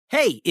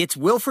Hey, it's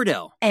Will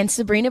Friedle. And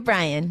Sabrina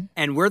Bryan.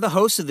 And we're the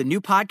hosts of the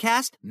new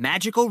podcast,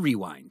 Magical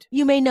Rewind.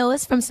 You may know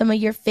us from some of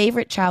your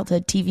favorite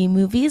childhood TV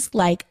movies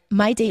like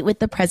My Date with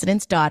the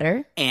President's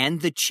Daughter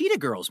and the Cheetah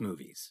Girls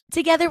movies.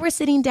 Together, we're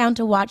sitting down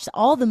to watch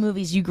all the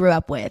movies you grew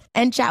up with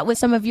and chat with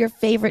some of your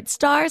favorite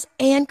stars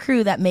and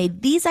crew that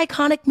made these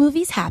iconic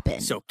movies happen.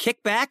 So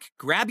kick back,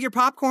 grab your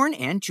popcorn,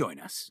 and join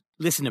us.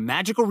 Listen to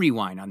Magical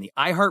Rewind on the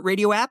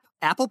iHeartRadio app,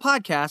 Apple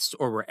Podcasts,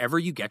 or wherever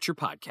you get your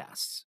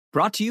podcasts.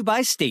 Brought to you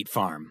by State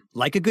Farm.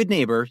 Like a good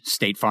neighbor,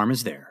 State Farm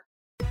is there.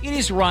 It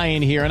is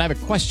Ryan here, and I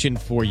have a question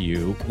for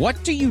you.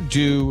 What do you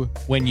do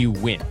when you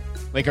win?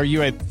 Like, are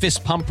you a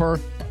fist pumper,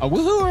 a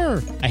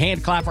woohooer, a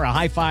hand clapper, a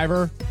high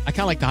fiver? I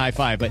kind of like the high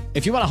five, but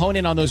if you want to hone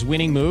in on those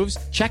winning moves,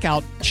 check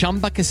out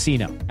Chumba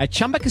Casino. At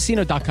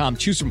ChumbaCasino.com,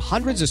 choose from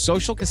hundreds of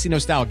social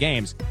casino-style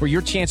games for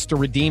your chance to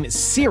redeem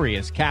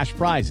serious cash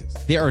prizes.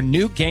 There are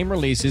new game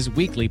releases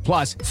weekly,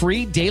 plus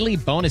free daily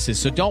bonuses.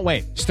 So don't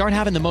wait. Start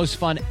having the most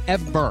fun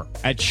ever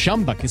at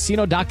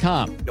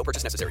ChumbaCasino.com. No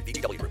purchase necessary.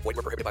 VGW Group. Void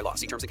where prohibited by law.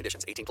 See terms and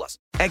conditions. 18+.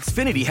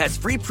 Xfinity has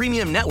free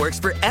premium networks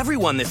for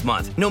everyone this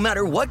month, no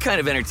matter what kind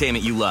of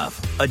entertainment you love.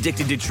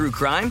 Addicted to true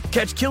crime?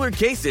 Catch killer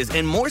cases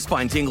and more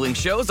spine-tingling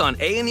shows on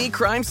A&E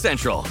Crime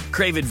Central.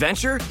 Crave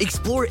adventure?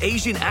 Explore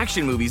Asian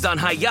action movies on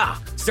Hi-YAH.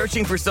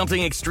 Searching for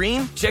something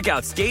extreme? Check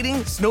out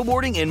skating,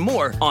 snowboarding, and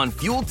more on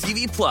Fuel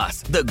TV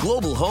Plus, the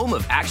global home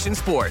of action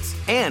sports.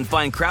 And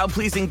find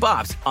crowd-pleasing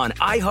bops on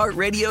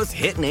iHeartRadio's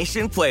Hit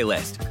Nation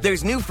playlist.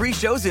 There's new free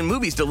shows and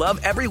movies to love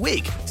every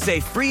week. Say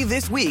free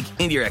this week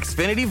in your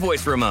Xfinity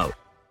voice remote.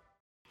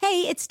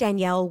 Hey, it's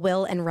Danielle,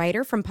 Will, and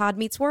Ryder from Pod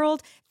Meets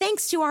World.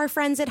 Thanks to our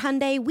friends at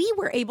Hyundai, we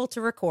were able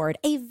to record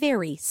a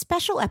very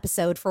special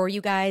episode for you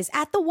guys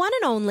at the one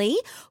and only,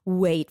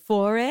 wait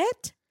for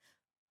it,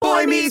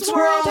 Boy Meets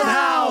World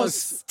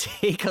House!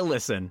 Take a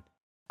listen.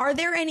 Are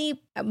there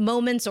any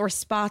moments or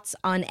spots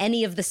on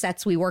any of the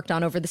sets we worked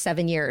on over the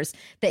 7 years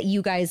that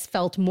you guys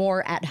felt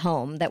more at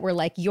home, that were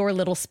like your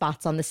little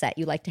spots on the set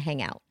you like to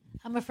hang out?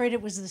 I'm afraid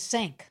it was the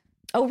sink.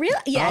 Oh,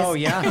 really? Yes. Oh,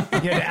 yeah.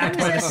 You had to act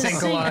by the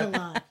sink a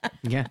lot.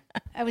 Yeah.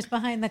 I was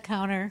behind the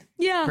counter.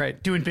 Yeah.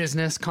 Right. Doing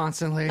business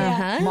constantly.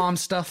 Uh-huh. Mom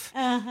stuff.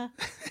 And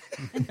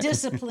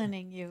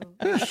disciplining you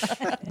in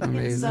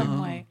Amazing.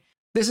 some way.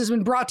 This has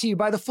been brought to you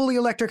by the fully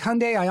electric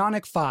Hyundai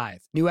Ioniq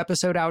 5. New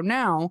episode out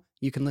now.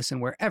 You can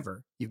listen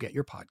wherever you get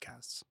your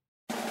podcasts.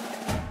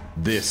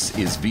 This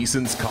is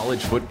VSiN's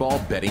College Football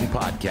Betting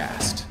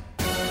Podcast.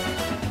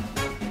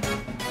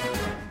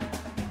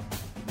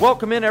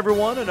 Welcome in,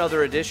 everyone.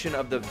 Another edition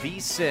of the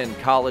VSiN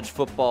College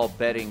Football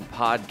Betting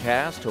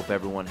Podcast. Hope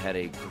everyone had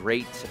a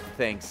great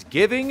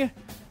Thanksgiving.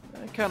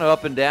 Kind of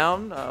up and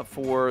down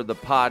for the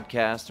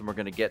podcast, and we're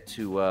going to get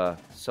to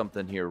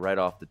something here right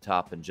off the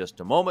top in just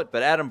a moment.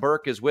 But Adam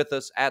Burke is with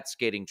us at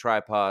Skating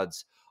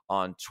Tripods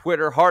on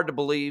Twitter. Hard to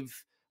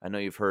believe. I know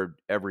you've heard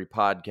every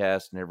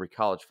podcast and every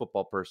college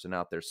football person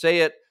out there say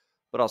it,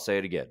 but I'll say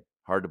it again.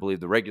 Hard to believe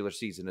the regular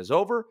season is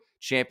over.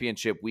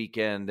 Championship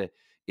weekend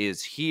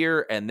is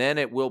here, and then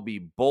it will be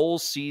bowl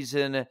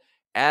season.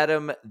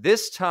 Adam,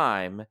 this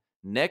time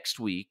next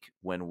week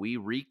when we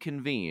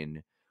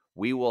reconvene,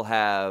 we will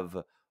have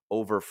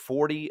over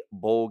 40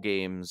 bowl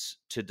games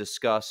to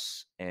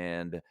discuss,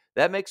 and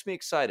that makes me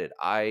excited.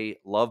 I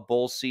love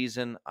bowl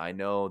season. I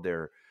know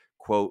they're,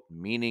 quote,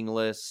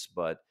 meaningless,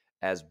 but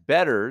as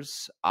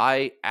bettors,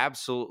 I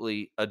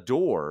absolutely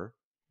adore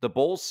the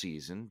bowl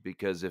season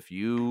because if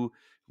you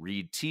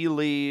read tea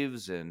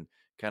leaves and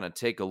kind of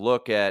take a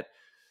look at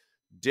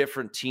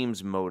different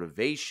teams'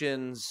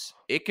 motivations,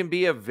 it can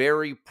be a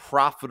very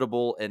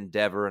profitable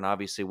endeavor. And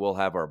obviously we'll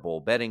have our bowl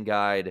betting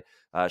guide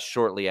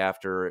shortly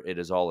after it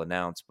is all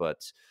announced.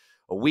 But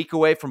a week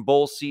away from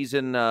bowl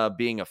season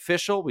being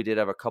official, we did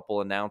have a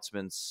couple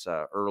announcements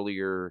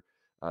earlier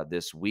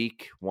this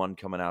week, one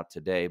coming out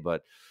today.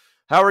 But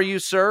how are you,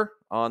 sir,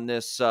 on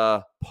this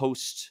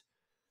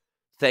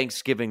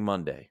post-Thanksgiving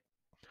Monday?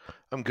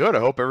 I'm good. I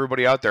hope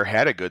everybody out there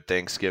had a good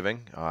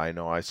Thanksgiving. I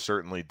know I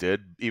certainly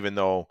did, even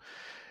though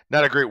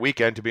not a great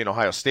weekend to be an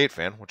Ohio State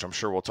fan, which I'm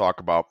sure we'll talk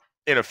about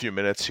in a few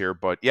minutes here.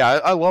 But yeah,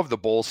 I love the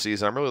bowl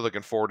season. I'm really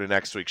looking forward to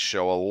next week's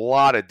show. A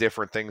lot of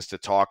different things to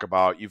talk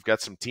about. You've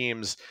got some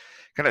teams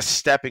kind of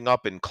stepping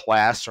up in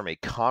class from a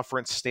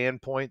conference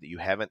standpoint that you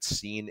haven't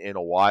seen in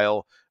a while.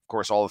 Of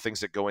course, all the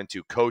things that go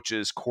into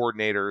coaches,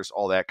 coordinators,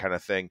 all that kind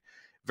of thing.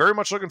 Very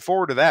much looking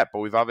forward to that, but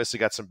we've obviously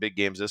got some big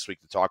games this week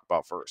to talk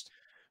about first.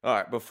 All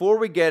right, before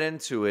we get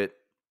into it,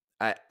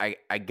 I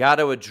got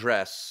to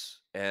address,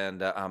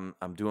 and I'm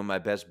doing my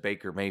best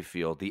Baker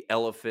Mayfield, the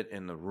elephant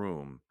in the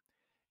room,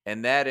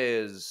 and that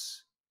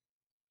is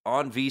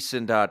on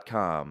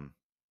VSiN.com,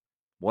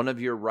 one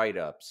of your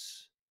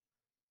write-ups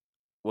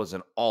was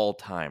an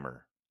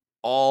all-timer,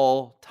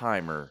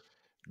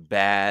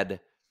 bad,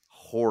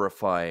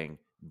 horrifying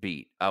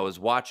beat. I was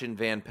watching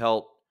Van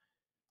Pelt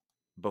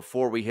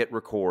before we hit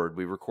record.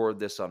 We record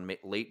this on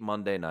late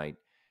Monday night,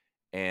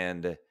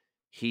 and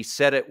he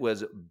said it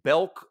was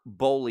Belk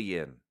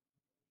Bolian.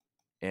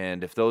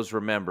 And if those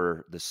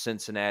remember, the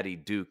Cincinnati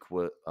Duke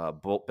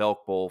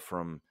Belk Bowl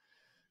from,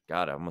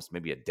 God, almost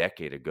maybe a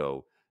decade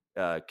ago,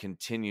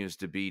 continues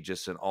to be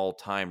just an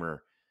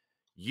all-timer.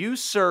 You,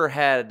 sir,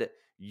 had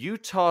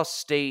Utah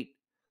State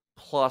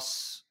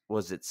plus,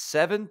 was it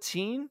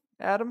 17,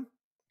 Adam?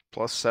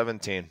 Plus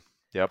 17.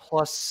 Yep.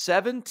 Plus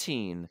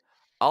 17.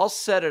 I'll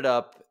set it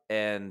up,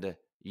 and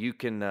you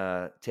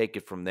can take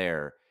it from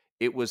there.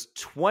 It was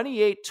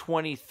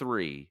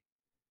 28-23.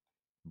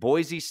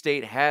 Boise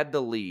State had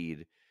the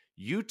lead.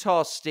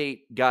 Utah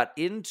State got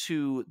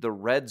into the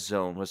red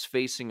zone, was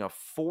facing a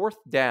 4th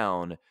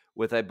down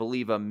with, I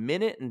believe, 1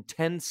 minute and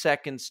 10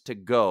 seconds to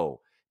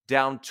go.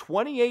 Down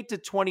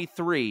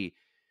 28-23.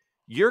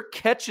 You're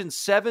catching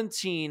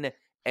 17,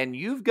 and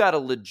you've got a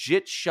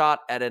legit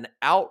shot at an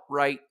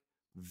outright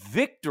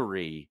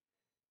victory.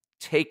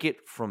 Take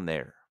it from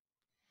there.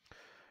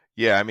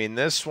 Yeah, I mean,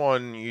 this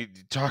one, you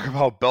talk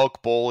about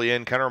Belk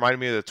Bullion, kind of reminded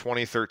me of the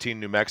 2013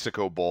 New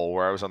Mexico Bowl,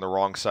 where I was on the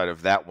wrong side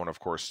of that one, of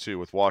course, too,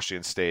 with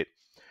Washington State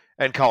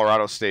and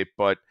Colorado State.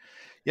 But,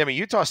 yeah, I mean,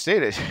 Utah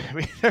State, I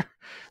mean,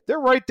 they're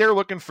right there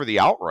looking for the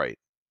outright.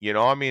 You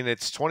know, I mean,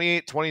 it's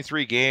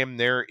 28-23 game.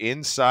 They're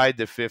inside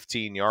the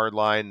 15-yard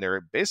line.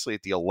 They're basically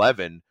at the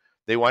 11.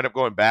 They wind up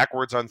going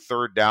backwards on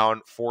 3rd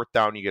down. 4th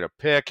down, you get a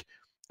pick.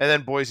 And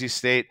then Boise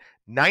State,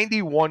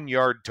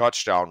 91-yard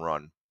touchdown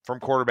run from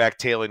quarterback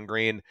Taylen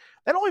Green.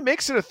 That only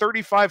makes it a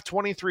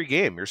 35-23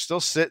 game. You're still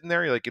sitting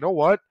there. You're like, you know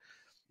what?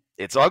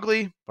 It's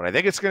ugly, but I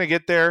think it's going to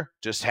get there.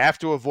 Just have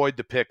to avoid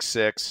the pick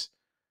 6.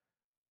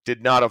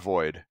 Did not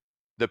avoid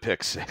the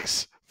pick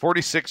 6.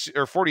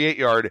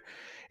 48-yard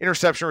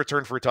interception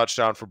return for a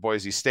touchdown for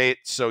Boise State.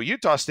 So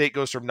Utah State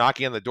goes from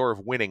knocking on the door of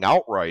winning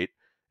outright,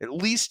 at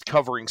least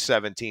covering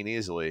 17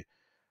 easily,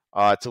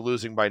 to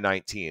losing by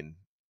 19.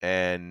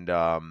 And,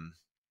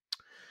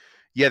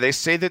 yeah, they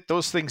say that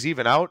those things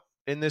even out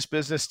in this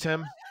business,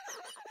 Tim.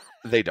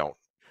 They don't.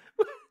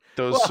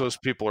 Those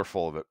people are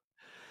full of it.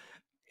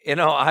 You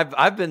know,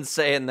 I've been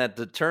saying that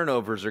the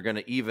turnovers are going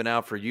to even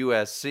out for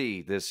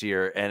USC this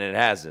year, and it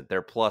hasn't.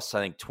 They're plus,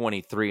 I think,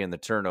 23 in the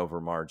turnover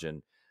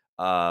margin.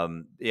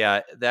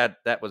 Yeah,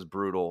 that was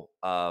brutal.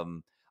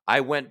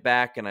 I went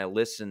back and I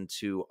listened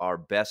to our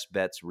best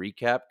bets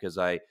recap because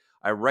I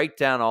write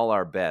down all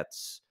our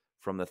bets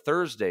from the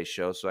Thursday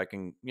show so I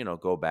can,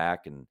 go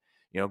back and,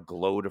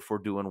 gloat if we're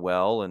doing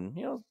well. And,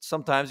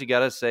 sometimes you got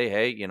to say,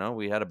 hey,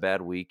 we had a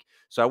bad week.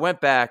 So I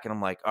went back and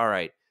I'm like, all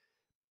right,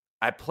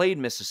 I played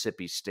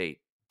Mississippi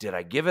State. Did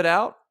I give it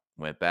out?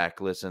 Went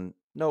back, listened.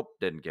 Nope,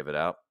 didn't give it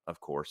out,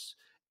 of course.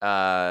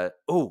 Cal.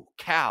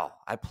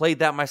 I played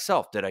that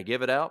myself. Did I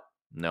give it out?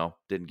 No,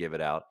 didn't give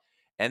it out.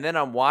 And then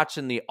I'm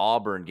watching the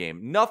Auburn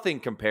game. Nothing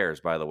compares,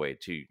 by the way,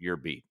 to your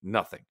beat.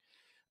 Nothing.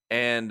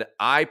 And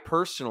I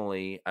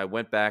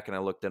went back and I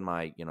looked in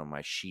my,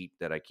 my sheet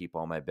that I keep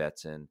all my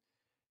bets in.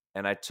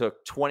 And I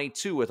took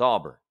 22 with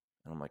Auburn.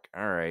 And I'm like,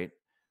 all right,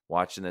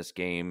 watching this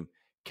game.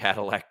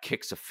 Cadillac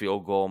kicks a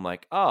field goal. I'm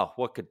like, oh,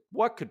 what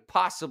could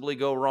possibly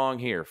go wrong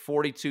here?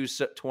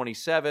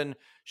 42-27,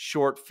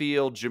 short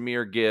field,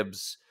 Jahmyr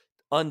Gibbs,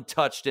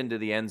 untouched into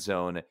the end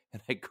zone.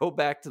 And I go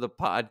back to the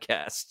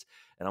podcast,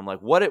 and I'm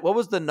like, what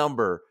was the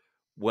number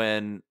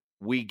when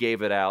we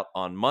gave it out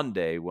on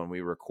Monday when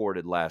we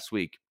recorded last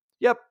week?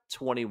 Yep,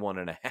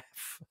 21.5.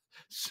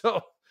 So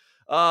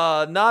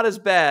not as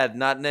bad,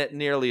 not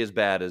nearly as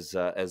bad as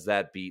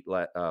that beat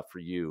for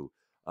you.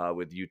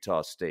 With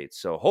Utah State.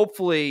 So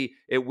hopefully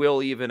it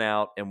will even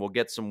out and we'll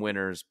get some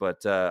winners.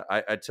 But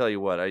I tell you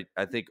what,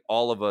 I think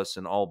all of us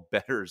and all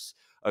bettors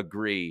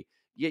agree.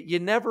 You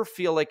never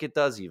feel like it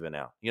does even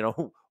out.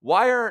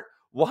 Why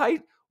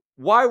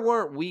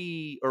weren't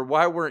we, or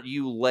why weren't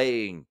you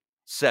laying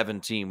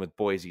 17 with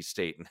Boise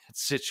State in that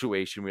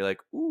situation? We're like,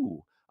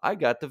 ooh, I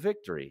got the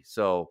victory.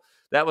 So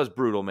that was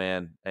brutal,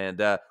 man.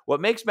 And what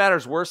makes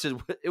matters worse is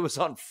it was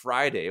on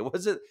Friday. It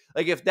wasn't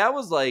like, if that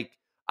was like,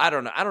 I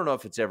don't know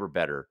if it's ever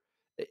better.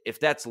 If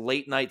that's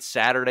late night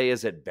Saturday,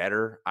 is it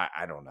better?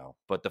 I don't know.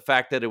 But the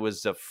fact that it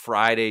was a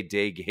Friday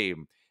day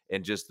game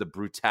and just the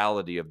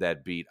brutality of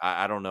that beat,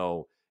 I don't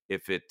know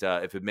if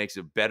it makes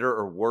it better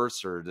or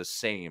worse or the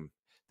same,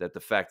 that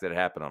the fact that it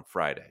happened on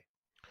Friday.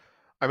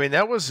 I mean,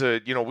 that was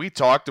we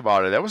talked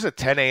about it. That was a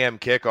 10 a.m.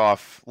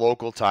 kickoff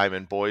local time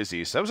in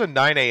Boise. So that was a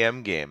 9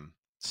 a.m. game.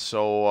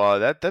 So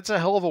that's a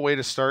hell of a way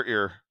to start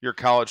your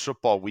college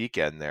football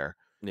weekend there.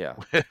 Yeah,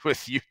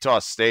 with Utah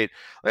State.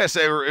 Like I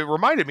say, it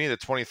reminded me of the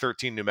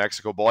 2013 New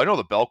Mexico Bowl. I know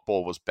the Belk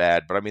Bowl was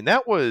bad, but I mean,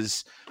 that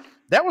was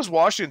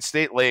Washington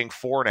State laying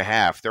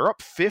 4.5. They're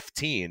up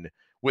 15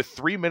 with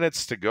 3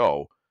 minutes to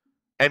go,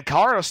 and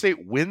Colorado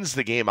State wins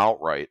the game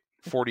outright,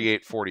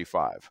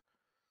 48-45.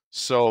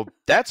 So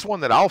that's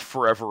one that I'll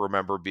forever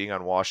remember being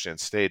on Washington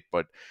State.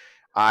 But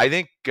I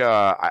think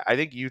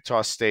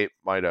Utah State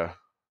might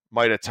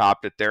have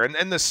topped it there.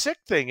 And the sick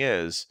thing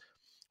is,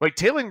 like,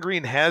 Taylen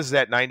Green has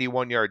that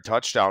 91-yard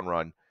touchdown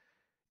run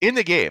in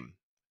the game,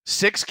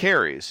 6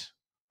 carries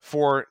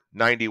for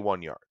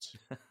 91 yards.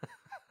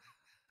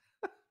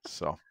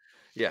 So,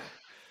 yeah,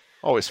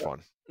 always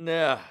fun.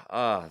 Yeah,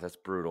 that's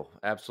brutal.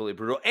 Absolutely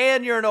brutal.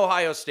 And you're an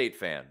Ohio State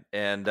fan,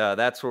 and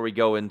that's where we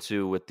go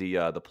into with the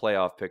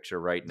playoff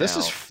picture right now.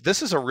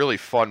 This is a really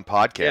fun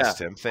podcast,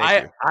 Tim.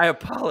 Thank you. I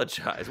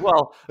apologize.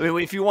 Well, I mean,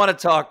 if you want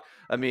to talk,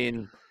 I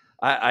mean,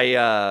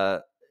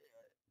 I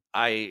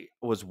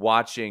was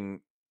watching.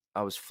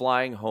 I was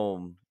flying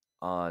home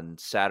on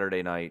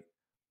Saturday night,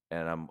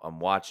 and I'm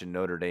watching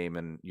Notre Dame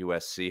and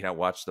USC. And I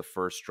watched the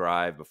first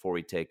drive before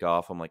we take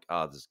off. I'm like,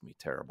 oh, this is gonna be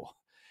terrible.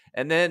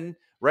 And then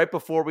right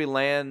before we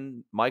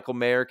land, Michael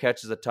Mayer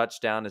catches a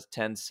touchdown. It's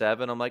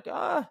 10-7. I'm like,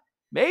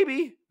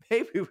 maybe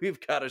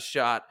we've got a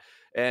shot.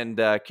 And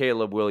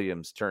Caleb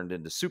Williams turned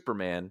into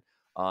Superman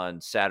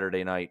on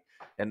Saturday night.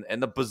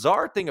 And the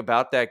bizarre thing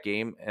about that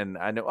game, and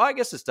I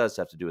guess this does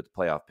have to do with the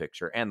playoff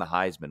picture and the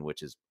Heisman,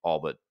 which is all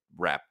but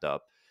wrapped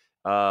up.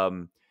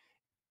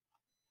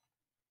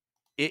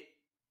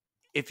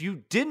 If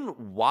you didn't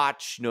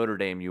watch Notre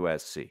Dame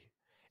USC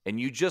and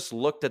you just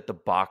looked at the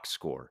box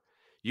score,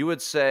 you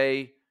would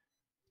say,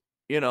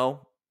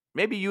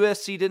 maybe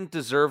USC didn't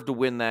deserve to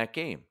win that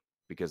game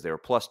because they were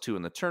 +2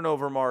 in the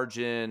turnover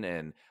margin.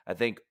 And I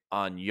think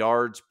on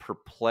yards per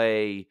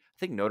play, I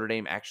think Notre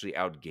Dame actually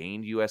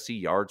outgained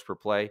USC yards per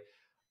play.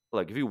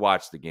 Look, if you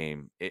watch the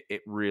game,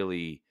 it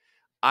really,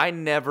 I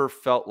never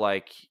felt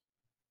like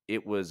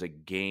it was a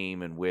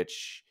game in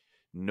which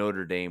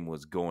Notre Dame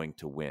was going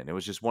to win. It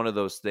was just one of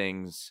those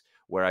things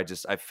where I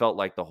felt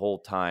like the whole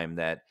time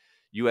that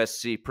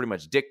USC pretty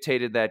much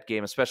dictated that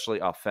game, especially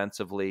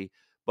offensively.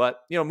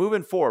 But,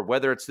 moving forward,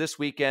 whether it's this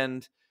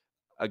weekend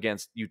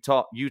against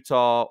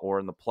Utah or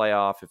in the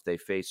playoff if they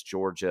face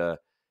Georgia,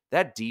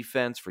 that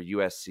defense for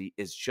USC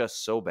is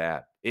just so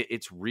bad.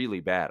 It's really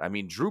bad. I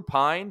mean, Drew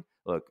Pine,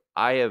 look,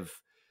 I have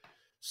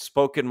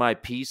spoken my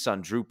piece on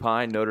Drew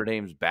Pine, Notre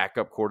Dame's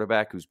backup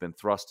quarterback who's been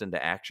thrust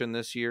into action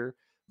this year.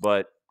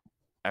 But,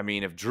 I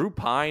mean, if Drew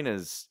Pine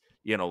is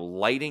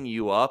lighting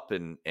you up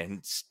and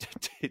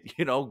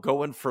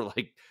going for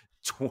like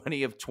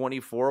 20 of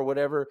 24 or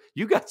whatever,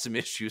 you got some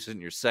issues in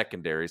your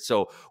secondary.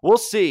 So we'll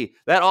see.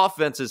 That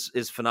offense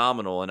is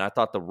phenomenal. And I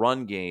thought the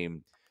run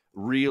game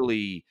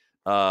really,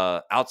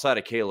 outside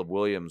of Caleb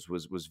Williams,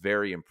 was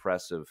very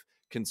impressive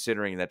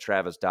considering that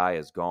Travis Dye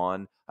is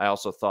gone. I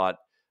also thought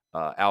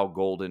Al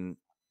Golden,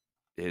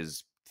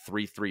 his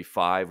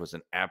 3-3-5 was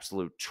an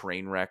absolute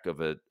train wreck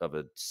of a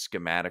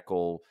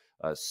schematical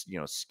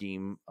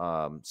scheme,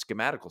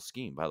 schematical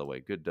scheme, by the way,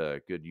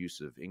 good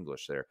use of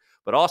English there,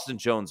 but Austin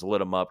Jones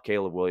lit him up.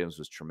 Caleb Williams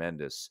was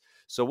tremendous.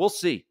 So we'll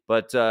see.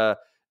 But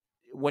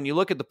when you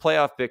look at the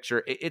playoff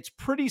picture, it's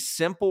pretty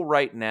simple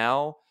right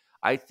now.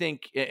 I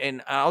think,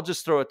 and I'll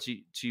just throw it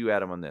to you,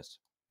 Adam, on this.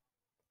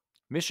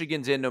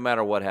 Michigan's in no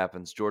matter what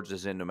happens.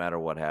 Georgia's in no matter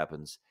what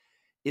happens.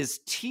 Is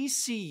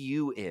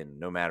TCU in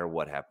no matter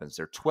what happens?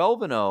 They're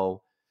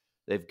 12-0.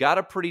 They've got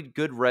a pretty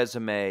good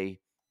resume.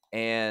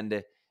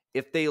 And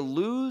if they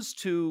lose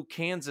to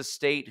Kansas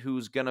State,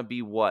 who's going to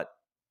be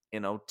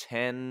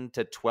 10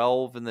 to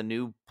 12 in the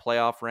new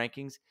playoff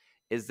rankings,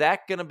 is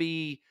that going to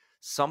be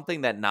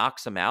something that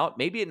knocks them out?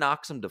 Maybe it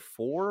knocks them to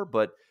 4,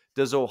 but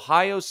does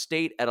Ohio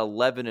State at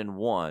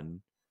 11-1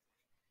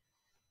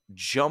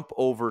 jump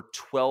over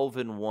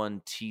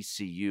 12-1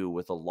 TCU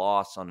with a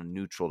loss on a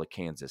neutral to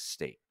Kansas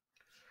State?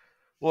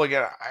 Well,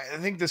 again, I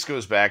think this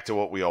goes back to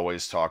what we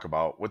always talk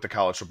about with the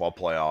college football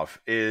playoff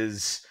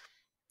is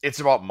it's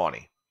about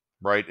money,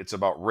 right? It's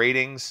about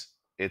ratings.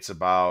 It's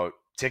about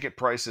ticket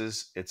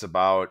prices. It's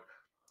about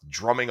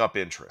drumming up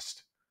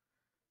interest.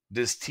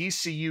 Does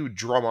TCU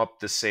drum up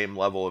the same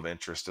level of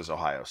interest as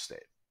Ohio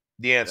State?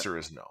 The answer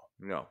is no.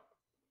 No.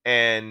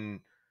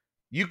 And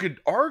you could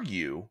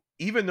argue,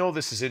 even though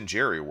this is in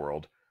Jerry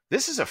World,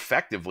 this is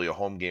effectively a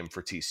home game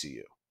for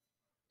TCU.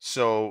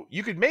 So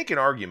you could make an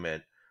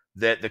argument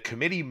that the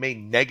committee may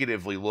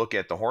negatively look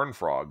at the Horned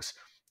Frogs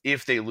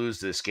if they lose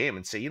this game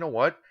and say, you know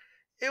what?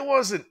 It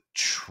wasn't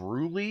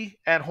truly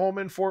at home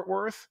in Fort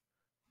Worth,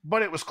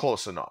 but it was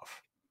close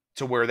enough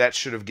to where that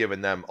should have given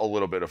them a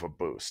little bit of a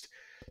boost.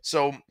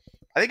 So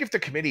I think if the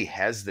committee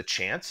has the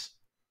chance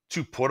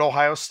to put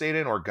Ohio State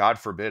in, or God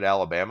forbid,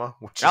 Alabama,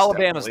 which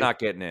Alabama's not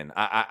getting in.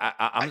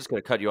 I'm just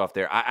going to cut you off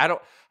there. I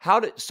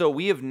don't. So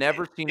we have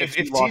never seen if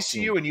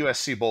TCU and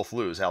USC both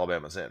lose,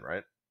 Alabama's in,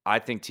 right? I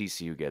think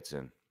TCU gets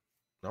in.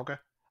 Okay.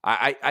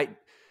 I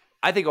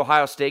think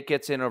Ohio State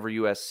gets in over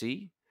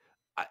USC.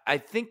 I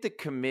think the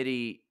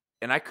committee,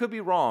 and I could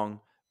be wrong,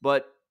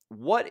 but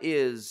what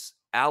is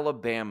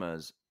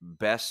Alabama's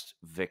best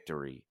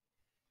victory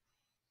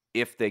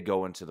if they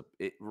go into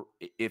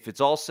if it's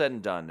all said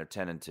and done? They're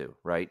 10-2,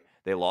 right?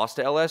 They lost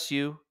to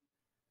LSU.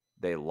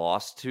 They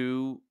lost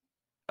to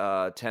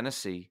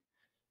Tennessee.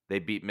 They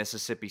beat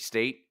Mississippi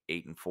State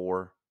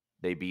 8-4.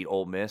 They beat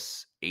Ole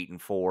Miss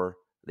 8-4.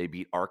 They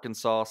beat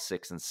Arkansas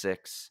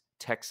 6-6.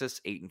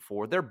 Texas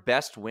 8-4. Their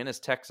best win is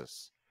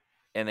Texas,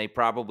 and they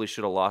probably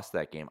should have lost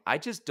that game. I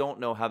just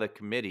don't know how the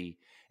committee.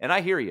 And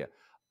I hear you.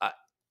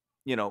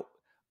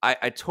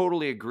 I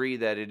totally agree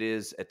that it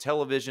is a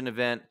television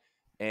event,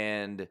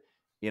 and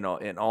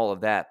and all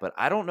of that. But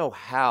I don't know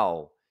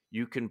how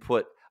you can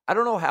put. I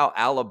don't know how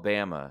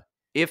Alabama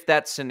if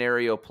that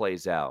scenario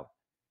plays out,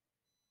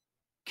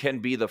 can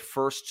be the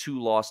first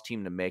 2-loss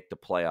team to make the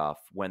playoff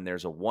when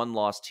there's a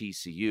 1-loss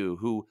TCU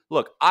who,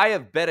 look, I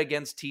have bet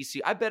against TCU.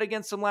 I bet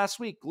against them last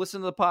week.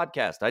 Listen to the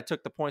podcast. I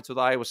took the points with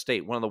Iowa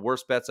State, one of the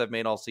worst bets I've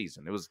made all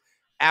season. It was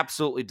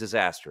absolutely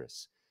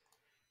disastrous.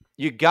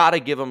 You got to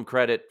give them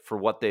credit for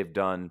what they've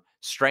done.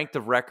 Strength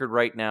of record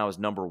right now is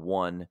number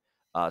 1.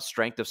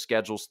 Strength of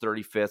schedule is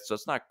 35th, so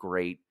it's not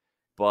great.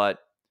 But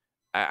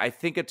I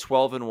think a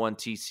 12-1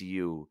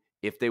 TCU,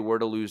 if they were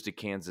to lose to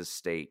Kansas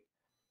State,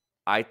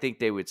 I think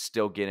they would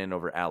still get in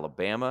over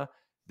Alabama.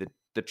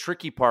 The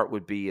tricky part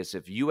would be is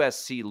if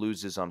USC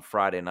loses on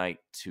Friday night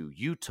to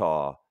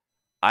Utah,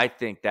 I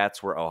think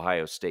that's where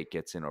Ohio State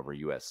gets in over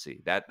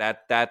USC.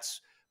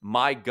 That's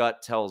my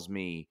gut tells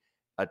me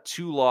a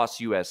 2-loss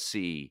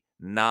USC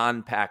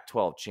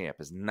non-Pac-12 champ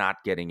is not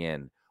getting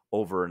in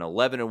over an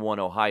 11-1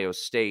 Ohio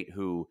State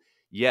who,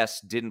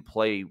 yes, didn't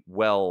play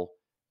well,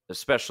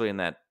 especially in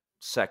that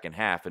second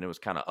half, and it was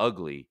kind of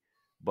ugly.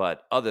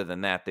 But other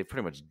than that, they've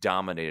pretty much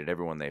dominated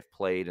everyone they've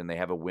played, and they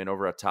have a win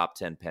over a top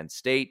 10 Penn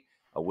State,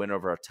 a win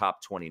over a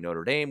top 20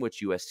 Notre Dame,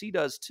 which USC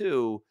does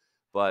too.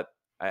 But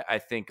I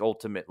think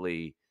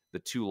ultimately the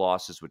 2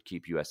 losses would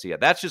keep USC out.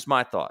 That's just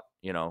my thought.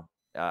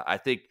 I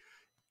think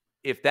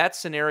if that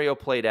scenario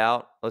played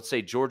out, let's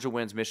say Georgia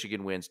wins,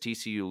 Michigan wins,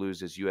 TCU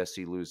loses,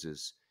 USC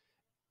loses,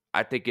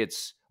 I think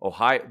it's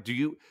Ohio.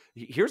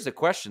 Here's the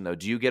question, though.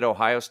 Do you get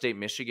Ohio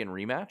State-Michigan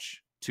rematch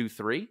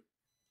 2-3?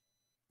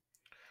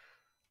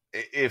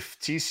 If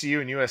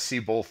TCU and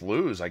USC both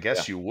lose, I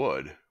guess you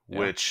would,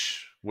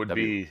 which would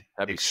be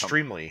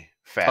extremely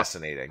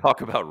fascinating.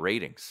 Talk about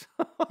ratings.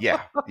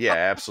 yeah,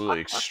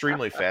 absolutely.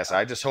 Extremely fast.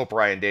 I just hope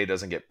Ryan Day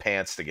doesn't get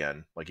pantsed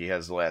again like he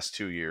has the last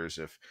 2 years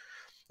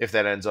if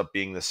that ends up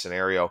being the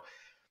scenario.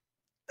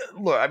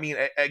 Look, I mean,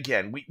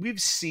 again,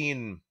 we've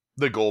seen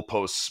the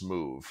goalposts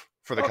move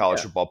for the College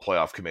Football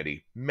Playoff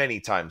Committee many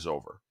times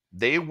over.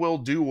 They will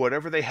do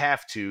whatever they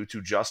have to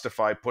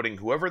justify putting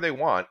whoever they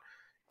want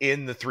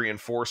in the 3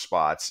 and 4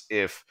 spots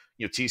if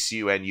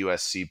TCU and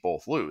USC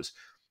both lose.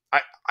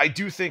 I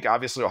do think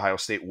obviously Ohio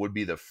State would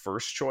be the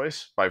first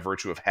choice by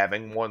virtue of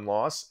having 1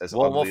 loss, as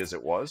ugly as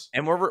it was.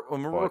 And we're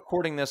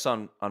recording this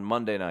on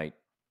Monday night,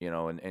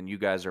 and you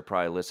guys are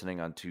probably listening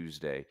on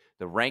Tuesday.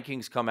 The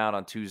rankings come out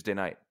on Tuesday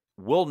night.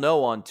 We'll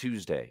know on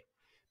Tuesday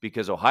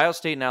because Ohio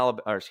State and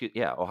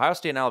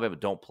Alabama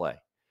don't play.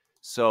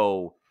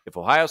 So if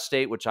Ohio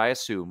State, which I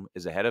assume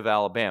is ahead of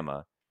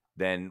Alabama,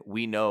 then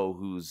we know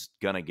who's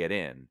going to get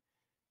in.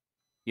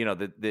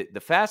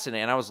 The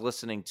fascinating, and I was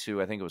listening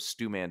to, I think it was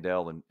Stu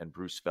Mandel and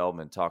Bruce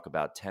Feldman talk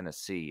about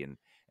Tennessee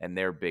and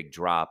their big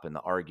drop and the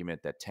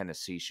argument that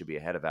Tennessee should be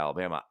ahead of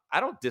Alabama.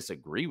 I don't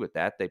disagree with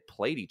that. They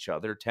played each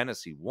other.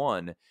 Tennessee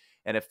won,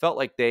 and it felt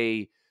like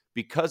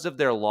because of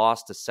their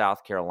loss to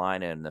South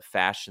Carolina and the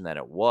fashion that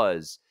it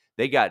was,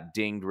 they got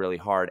dinged really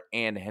hard,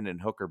 and Hendon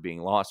Hooker being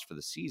lost for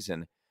the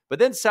season. But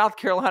then South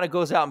Carolina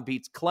goes out and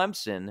beats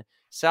Clemson.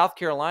 South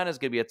Carolina is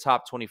going to be a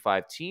top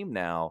 25 team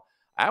now.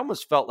 I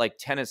almost felt like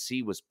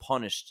Tennessee was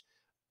punished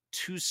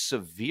too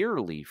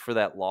severely for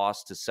that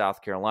loss to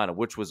South Carolina,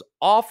 which was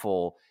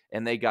awful,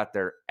 and they got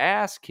their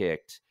ass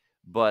kicked.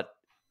 But,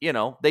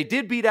 they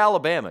did beat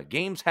Alabama.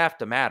 Games have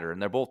to matter,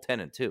 and they're both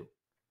 10-2.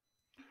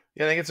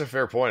 Yeah, I think it's a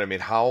fair point. I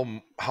mean,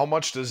 how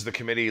much does the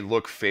committee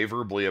look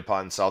favorably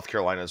upon South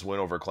Carolina's win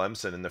over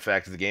Clemson and the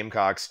fact that the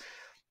Gamecocks,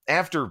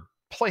 after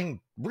playing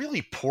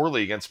really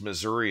poorly against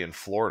Missouri and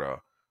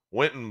Florida,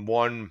 went and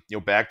won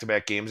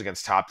back-to-back games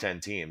against top 10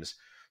 teams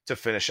to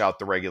finish out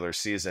the regular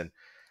season?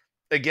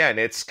 Again,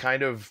 it's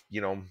kind of,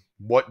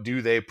 what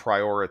do they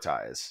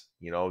prioritize?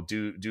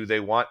 Do they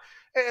want,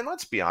 and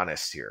let's be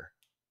honest here.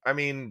 I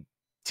mean,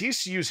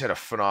 TCU's had a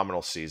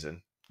phenomenal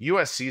season.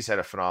 USC's had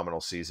a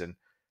phenomenal season.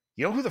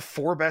 You know who the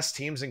 4 best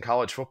teams in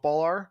college football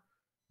are?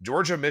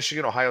 Georgia,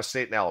 Michigan, Ohio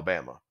State, and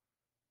Alabama.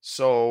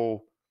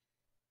 So,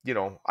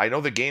 I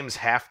know the games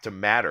have to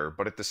matter,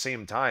 but at the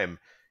same time,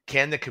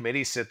 can the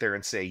committee sit there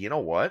and say, you know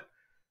what?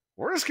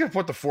 We're just going to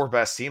put the 4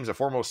 best teams, the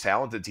 4 most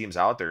talented teams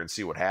out there and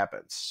see what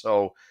happens.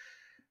 So,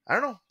 I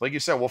don't know. Like you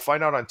said, we'll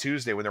find out on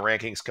Tuesday when the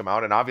rankings come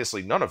out, and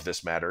obviously none of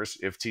this matters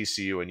if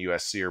TCU and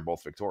USC are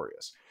both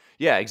victorious.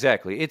 Yeah,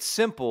 exactly. It's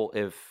simple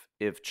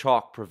if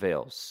chalk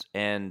prevails.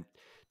 And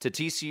to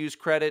TCU's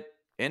credit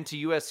and to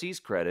USC's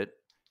credit,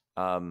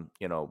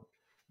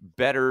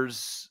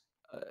 bettors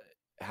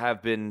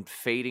have been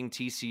fading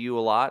TCU a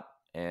lot,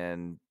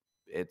 and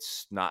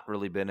it's not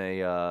really been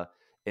a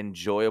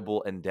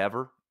enjoyable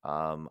endeavor.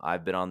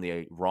 I've been on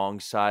the wrong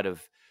side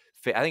of.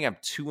 I think I'm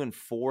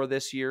 2-4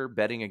 this year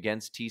betting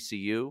against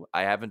TCU.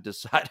 I haven't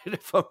decided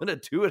if I'm going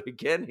to do it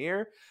again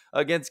here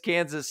against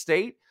Kansas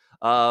State.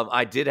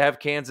 I did have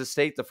Kansas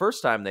State the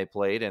first time they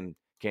played, and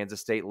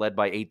Kansas State led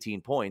by 18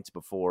 points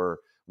before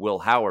Will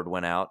Howard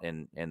went out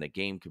and the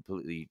game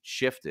completely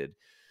shifted.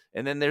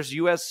 And then there's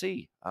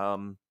USC.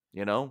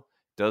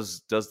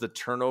 Does the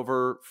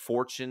turnover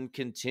fortune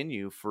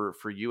continue for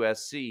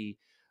USC?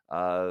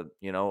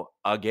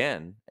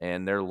 Again,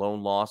 and their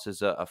lone loss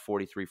is a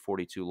 43-42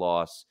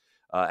 loss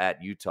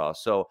at Utah.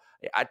 So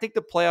I think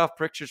the playoff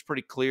picture is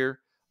pretty clear.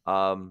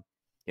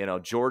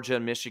 Georgia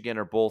and Michigan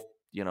are both,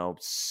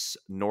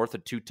 north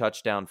of 2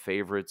 touchdown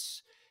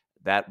favorites.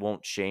 That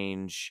won't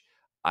change.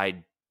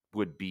 I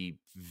would be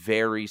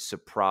very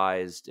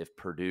surprised if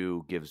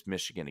Purdue gives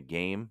Michigan a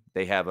game.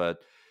 They have an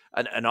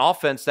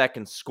offense that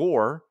can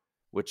score,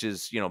 which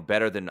is,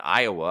 better than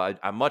Iowa.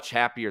 I'm much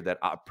happier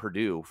that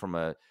Purdue from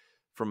a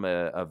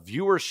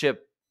viewership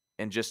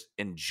and just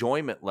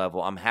enjoyment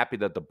level, I'm happy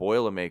that the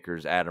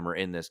Boilermakers, Adam, are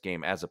in this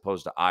game as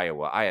opposed to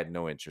Iowa. I had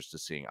no interest in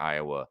seeing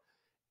Iowa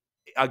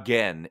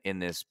again in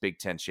this Big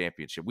Ten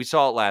championship. We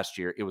saw it last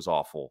year. It was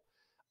awful.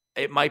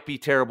 It might be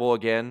terrible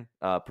again.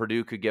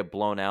 Purdue could get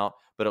blown out,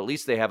 but at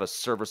least they have a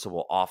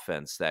serviceable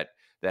offense that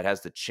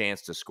has the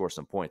chance to score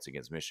some points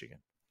against Michigan.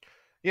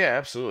 Yeah,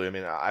 absolutely. I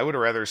mean, I would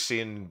have rather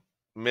seen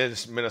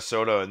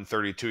Minnesota and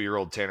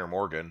 32-year-old Tanner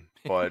Morgan,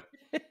 but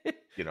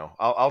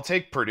I'll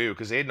take Purdue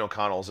because Aiden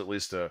O'Connell's at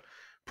least a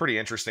pretty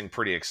interesting,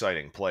 pretty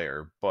exciting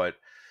player. But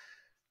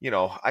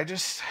I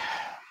just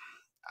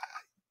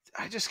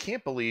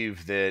can't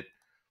believe that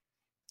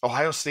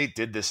Ohio State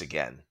did this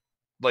again.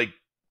 Like,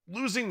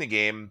 losing the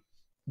game,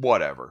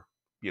 whatever.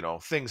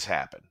 Things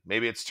happen.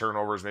 Maybe it's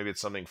turnovers, maybe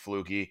it's something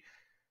fluky.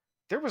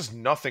 There was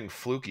nothing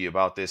fluky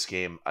about this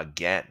game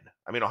again.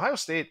 I mean, Ohio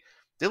State,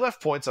 they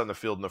left points on the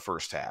field in the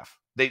first half.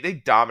 They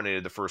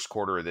dominated the first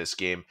quarter of this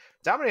game,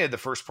 dominated the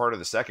first part of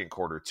the second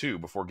quarter too,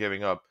 before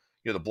giving up,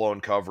 the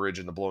blown coverage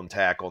and the blown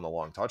tackle and the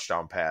long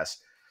touchdown pass.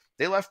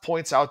 They left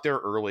points out there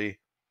early,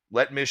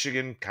 let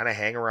Michigan kind of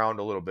hang around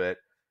a little bit,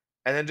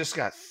 and then just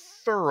got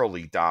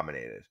thoroughly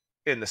dominated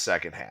in the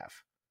second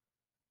half.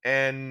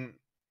 And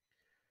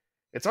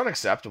it's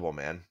unacceptable,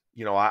 man.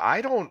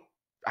 I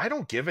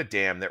don't give a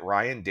damn that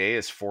Ryan Day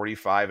is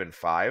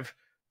 45-5.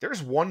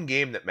 There's one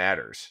game that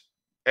matters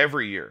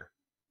every year,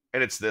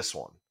 and it's this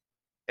one.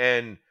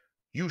 And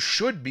you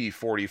should be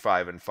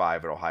 45-5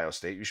 at Ohio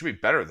State. You should be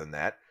better than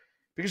that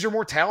because you're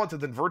more talented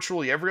than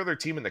virtually every other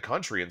team in the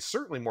country and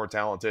certainly more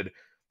talented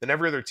than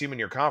every other team in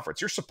your conference.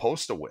 You're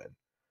supposed to win.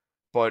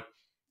 But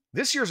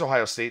this year's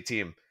Ohio State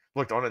team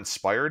looked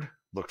uninspired,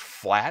 looked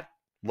flat,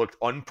 looked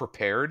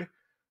unprepared.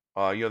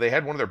 They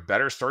had one of their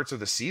better starts of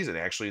the season,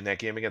 actually, in that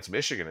game against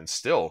Michigan and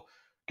still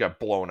got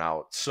blown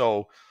out.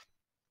 So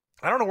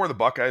I don't know where the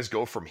Buckeyes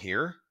go from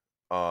here.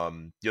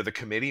 The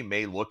committee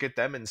may look at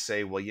them and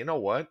say, well, you know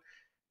what?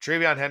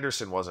 Travion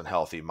Henderson wasn't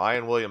healthy.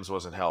 Mayan Williams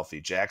wasn't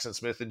healthy. Jackson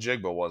Smith and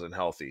Jigba wasn't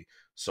healthy.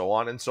 So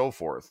on and so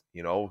forth.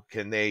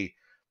 Can they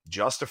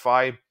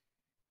justify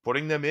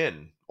putting them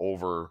in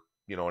over,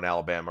 an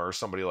Alabama or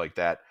somebody like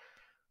that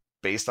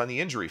based on the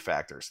injury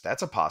factors?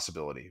 That's a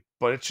possibility.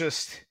 But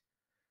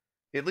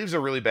it leaves a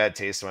really bad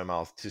taste in my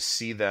mouth to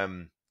see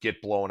them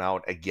get blown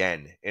out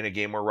again in a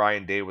game where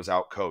Ryan Day was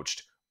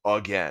outcoached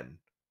again.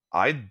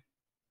 I'd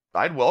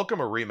welcome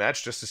a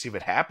rematch just to see if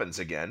it happens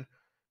again,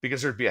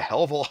 because there'd be a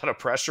hell of a lot of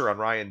pressure on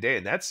Ryan Day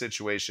in that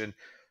situation,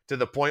 to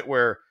the point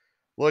where,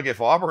 look,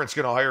 if Auburn's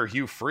going to hire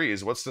Hugh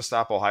Freeze, what's to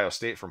stop Ohio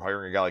State from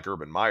hiring a guy like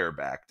Urban Meyer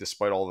back,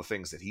 despite all the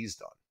things that he's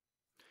done?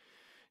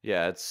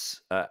 Yeah,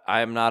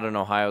 I am not an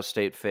Ohio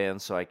State fan,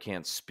 so I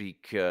can't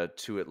speak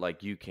to it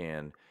like you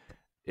can.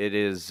 It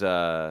is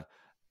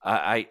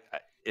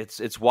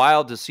it's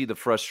wild to see the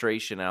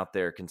frustration out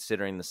there,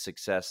 considering the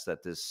success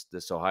that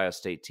this Ohio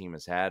State team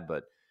has had.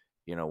 But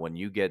when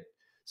you get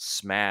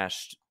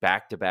smashed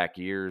back-to-back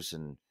years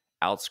and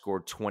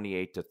outscored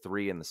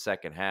 28-3 in the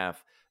second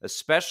half,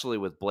 especially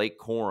with Blake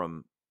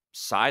Corum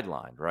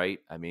sidelined, right?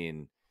 I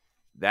mean,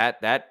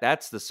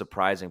 that's the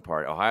surprising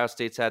part. Ohio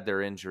State's had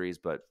their injuries,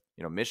 but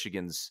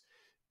Michigan's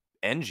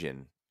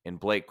engine in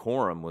Blake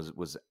Corum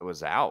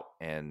was out,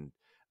 and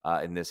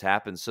this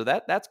happened. So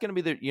that's going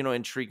to be the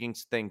intriguing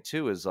thing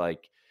too. Is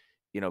like,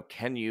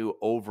 can you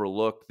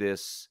overlook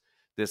this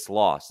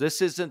loss?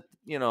 This isn't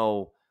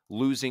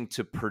losing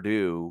to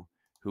Purdue,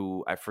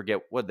 who I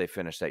forget what they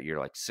finished that year,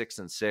 like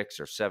 6-6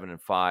 or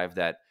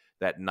 7-5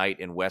 that night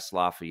in West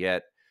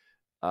Lafayette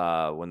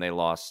when they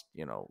lost,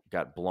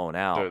 got blown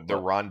out. The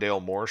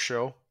Rondale Moore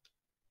show.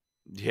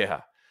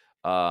 Yeah.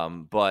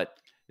 But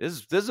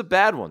this is a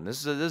bad one.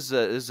 This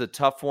is a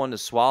tough one to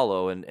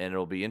swallow, and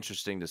it'll be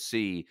interesting to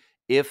see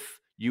if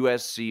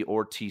USC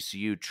or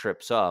TCU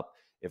trips up,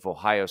 if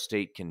Ohio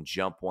State can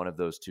jump one of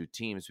those two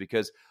teams.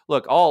 Because,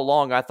 look, all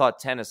along I thought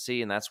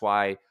Tennessee, and that's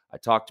why I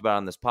talked about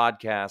on this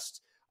podcast,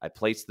 I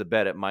placed the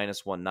bet at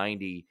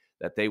 -190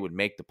 that they would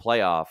make the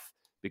playoff,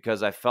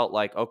 because I felt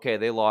like, okay,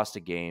 they lost a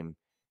game.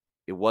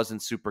 It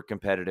wasn't super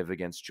competitive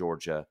against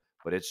Georgia,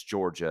 but it's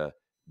Georgia.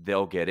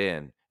 They'll get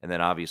in. And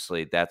then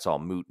obviously that's all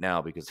moot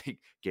now because they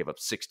gave up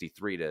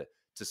 63 to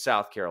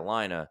South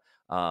Carolina.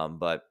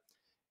 But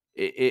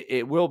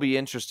it will be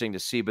interesting to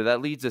see. But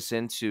that leads us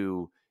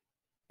into,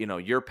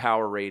 your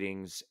power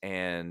ratings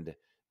and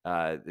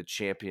the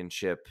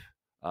championship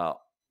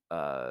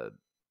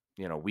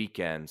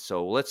weekend.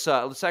 So let's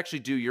actually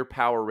do your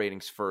power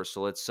ratings first.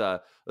 So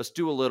let's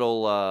do a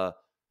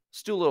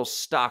little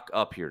stock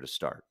up here to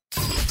start.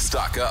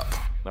 Stock up.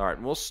 All right,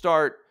 and we'll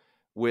start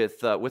with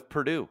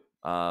Purdue.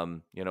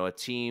 A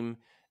team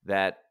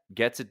that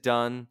gets it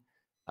done,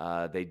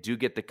 They do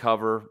get the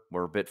cover.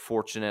 We're a bit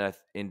fortunate.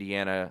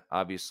 Indiana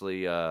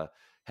obviously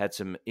had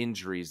some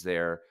injuries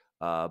there,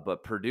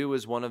 but Purdue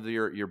is one of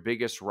your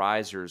biggest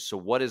risers. So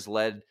what has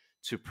led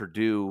to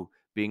Purdue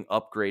being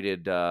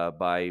upgraded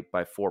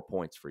by 4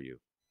 points for you?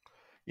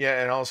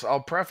 Yeah, and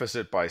I'll preface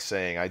it by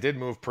saying I did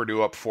move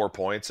Purdue up 4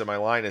 points, and my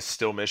line is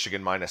still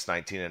Michigan minus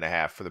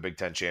 19.5 for the Big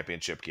Ten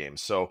championship game.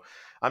 So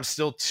I'm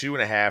still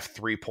 2.5,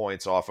 3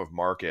 points off of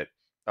market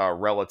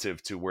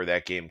relative to where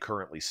that game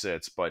currently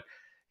sits. But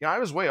I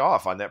was way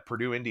off on that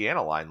Purdue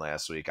Indiana line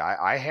last week.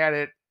 I had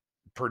it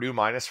Purdue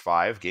minus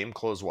 5, game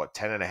closed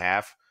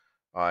 10.5,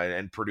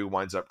 and Purdue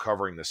winds up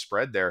covering the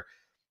spread there.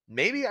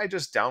 Maybe I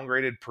just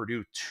downgraded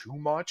Purdue too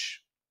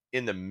much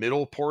in the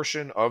middle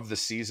portion of the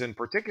season,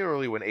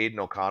 particularly when Aiden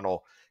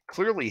O'Connell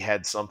clearly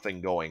had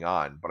something going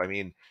on. But I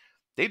mean,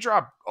 they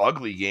dropped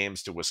ugly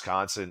games to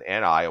Wisconsin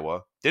and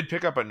Iowa, did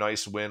pick up a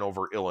nice win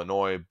over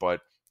Illinois, but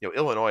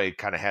Illinois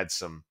kind of had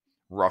some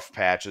rough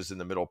patches in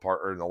the middle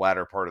part or in the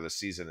latter part of the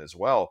season as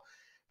well.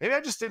 Maybe I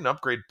just didn't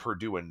upgrade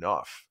Purdue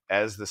enough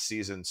as the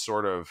season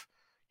sort of,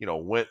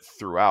 went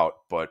throughout.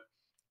 But,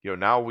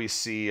 now we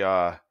see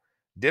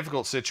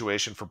difficult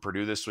situation for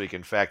Purdue this week.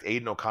 In fact,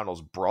 Aiden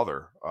O'Connell's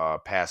brother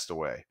passed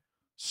away.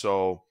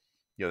 So,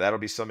 that'll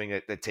be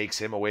something that takes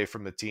him away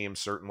from the team,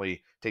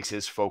 certainly takes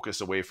his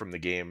focus away from the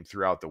game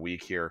throughout the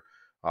week here.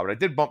 But I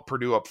did bump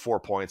Purdue up 4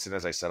 points. And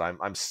as I said,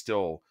 I'm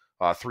still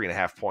 3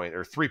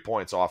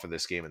 points off of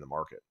this game in the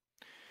market.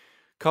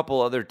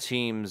 Couple other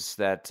teams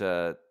that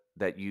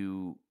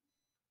you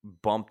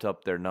bumped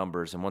up their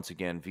numbers. And once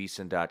again,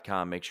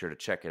 vsin.com, make sure to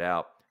check it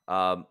out.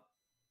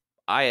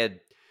 I had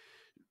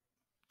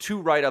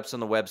 2 write-ups on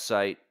the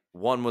website.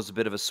 One was a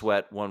bit of a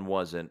sweat, one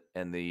wasn't.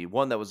 And the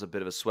one that was a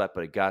bit of a sweat,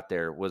 but it got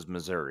there, was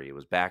Missouri. It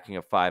was backing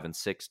a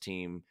 5-6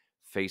 team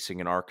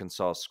facing an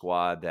Arkansas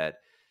squad that,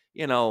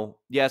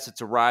 yes,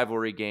 it's a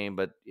rivalry game,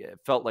 but it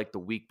felt like the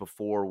week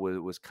before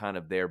was kind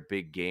of their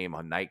big game,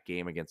 a night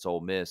game against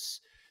Ole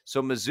Miss.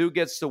 So Mizzou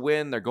gets the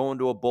win. They're going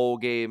to a bowl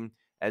game.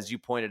 As you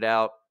pointed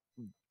out,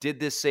 did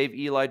this save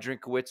Eli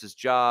Drinkowitz's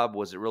job?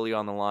 Was it really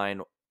on the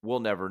line? We'll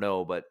never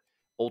know, but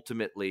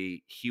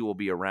ultimately he will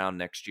be around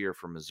next year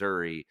for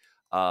Missouri.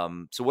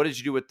 So what did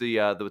you do with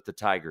the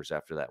Tigers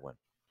after that win?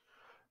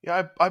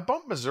 Yeah, I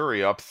bumped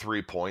Missouri up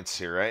 3 points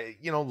here.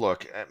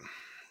 Look,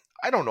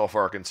 I don't know if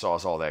Arkansas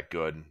is all that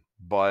good,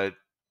 but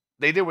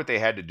they did what they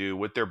had to do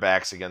with their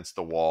backs against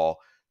the wall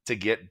to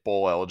get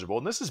bowl eligible.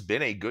 And this has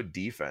been a good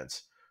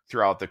defense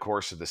throughout the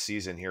course of the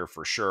season here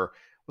for sure.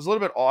 Was a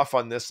little bit off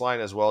on this line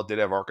as well. Did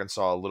have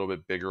Arkansas a little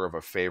bit bigger of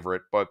a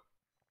favorite, but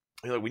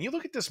when you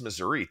look at this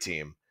Missouri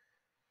team,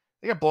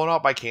 they got blown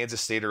out by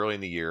Kansas State early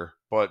in the year,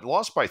 but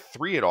lost by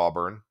 3 at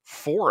Auburn,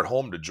 4 at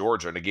home to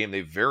Georgia in a game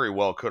they very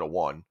well could have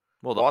won.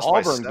 Well, the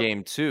Auburn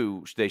game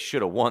too, they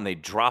should have won. They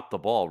dropped the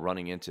ball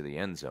running into the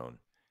end zone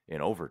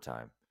in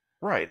overtime.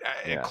 Right.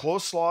 A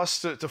close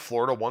loss to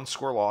Florida,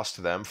 1-score loss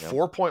to them,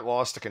 4-point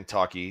loss to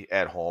Kentucky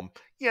at home.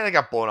 Yeah, they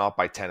got blown out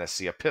by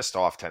Tennessee, a pissed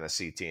off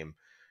Tennessee team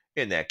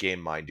in that game,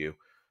 mind you.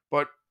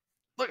 But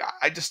look,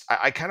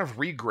 I kind of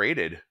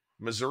regraded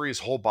Missouri's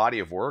whole body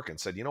of work and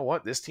said, you know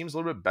what, this team's a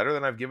little bit better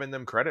than I've given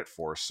them credit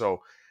for.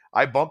 So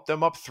I bumped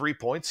them up 3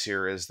 points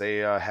here as they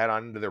head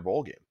on into their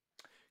bowl game.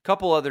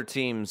 Couple other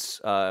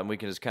teams, and we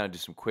can just kind of do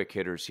some quick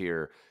hitters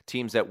here.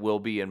 Teams that will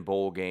be in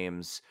bowl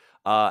games.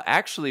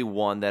 Actually,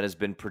 one that has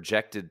been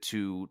projected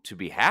to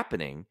be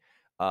happening.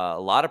 A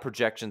lot of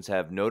projections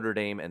have Notre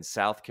Dame and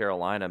South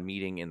Carolina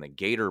meeting in the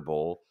Gator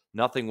Bowl.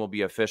 Nothing will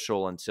be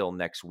official until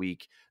next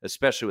week,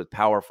 especially with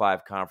Power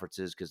 5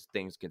 conferences, because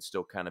things can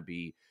still kind of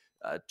be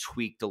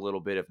tweaked a little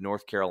bit. If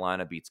North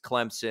Carolina beats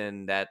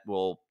Clemson, that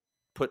will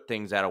put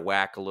things out of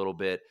whack a little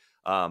bit.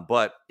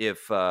 But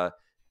if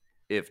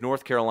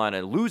North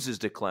Carolina loses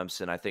to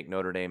Clemson, I think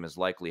Notre Dame is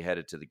likely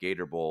headed to the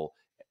Gator Bowl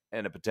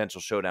and a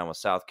potential showdown with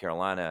South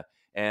Carolina.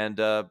 And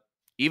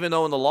even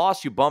though in the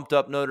loss you bumped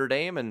up Notre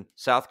Dame and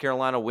South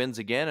Carolina wins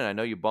again, and I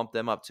know you bumped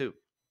them up too.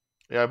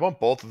 Yeah, I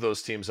bumped both of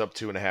those teams up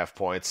 2.5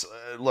 points.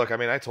 Look, I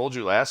mean, I told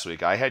you last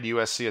week, I had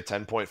USC a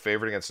 10-point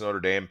favorite against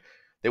Notre Dame.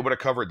 They would have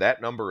covered that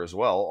number as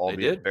well,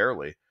 albeit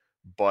barely.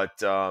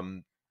 But,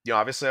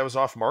 obviously I was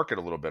off market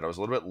a little bit. I was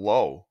a little bit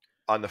low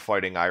on the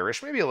Fighting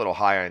Irish, maybe a little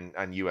high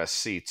on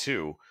USC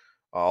too.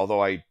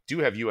 Although I do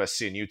have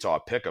USC and Utah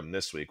pick 'em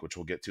this week, which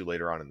we'll get to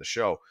later on in the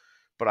show.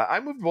 But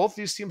I moved both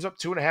these teams up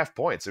 2.5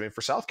 points. I mean,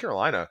 for South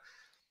Carolina,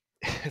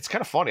 it's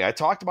kind of funny. I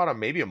talked about them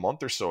maybe a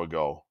month or so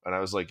ago, and I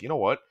was like, you know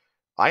what?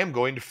 I am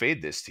going to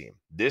fade this team.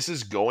 This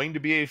is going to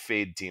be a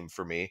fade team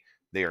for me.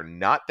 They are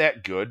not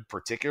that good,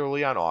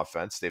 particularly on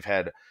offense. They've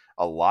had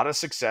a lot of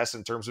success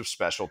in terms of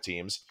special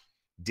teams.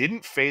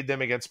 Didn't fade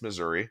them against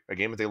Missouri, a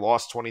game that they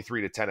lost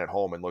 23-10 at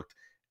home and looked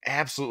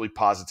absolutely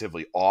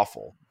positively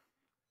awful.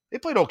 They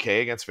played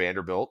okay against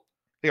Vanderbilt.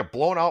 They got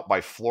blown out by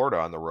Florida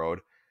on the road.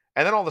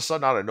 And then all of a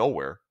sudden, out of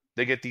nowhere,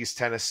 they get these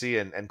Tennessee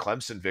and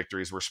Clemson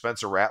victories where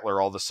Spencer Rattler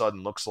all of a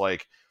sudden looks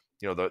like,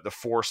 the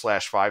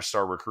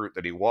 4/5-star recruit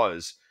that he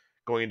was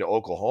going into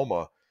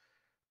Oklahoma.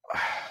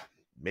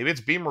 Maybe it's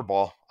Beamer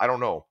ball. I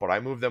don't know. But I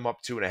moved them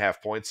up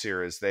 2.5 points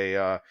here as they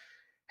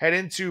head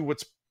into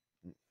what's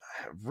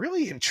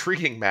really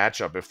intriguing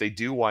matchup if they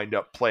do wind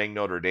up playing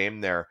Notre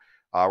Dame there,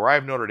 where I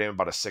have Notre Dame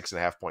about a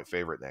 6.5 point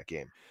favorite in that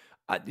game.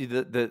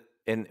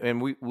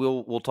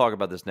 We'll talk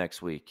about this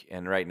next week.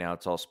 And right now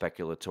it's all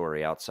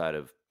speculatory outside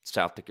of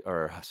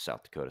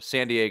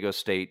San Diego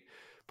State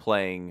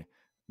playing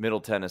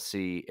Middle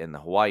Tennessee in the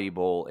Hawaii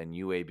Bowl, and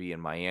UAB in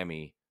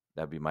Miami.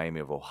 That'd be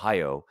Miami of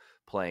Ohio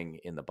playing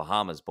in the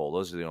Bahamas Bowl.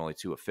 Those are the only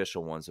two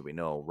official ones that we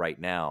know right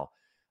now.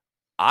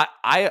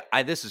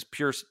 I this is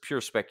pure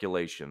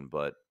speculation,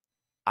 but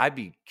I'd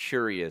be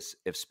curious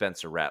if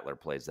Spencer Rattler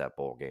plays that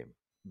bowl game,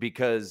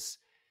 because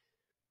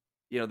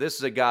this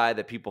is a guy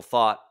that people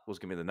thought was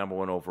going to be the number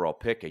 1 overall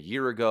pick a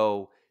year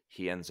ago.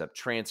 He ends up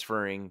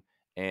transferring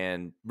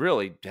and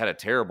really had a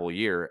terrible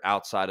year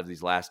outside of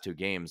these last 2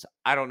 games.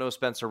 I don't know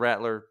Spencer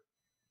Rattler,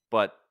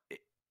 but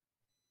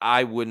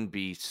I wouldn't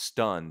be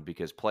stunned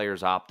because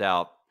players opt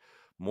out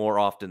more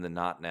often than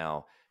not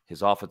now.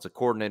 His offensive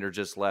coordinator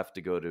just left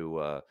to go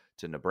to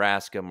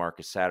Nebraska,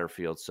 Marcus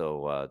Satterfield.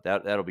 So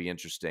that'll be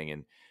interesting.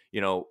 And,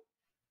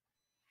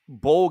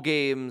 bowl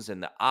games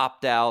and the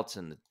opt-outs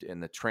and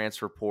the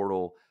transfer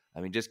portal,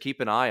 I mean, just keep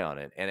an eye on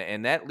it.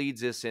 And that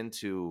leads us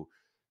into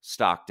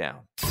stock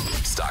down.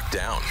 Stock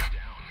down.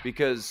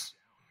 Because,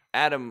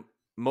 Adam,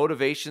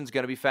 motivation's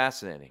going to be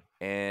fascinating.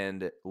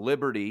 And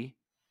Liberty,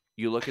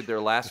 you look at their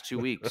last 2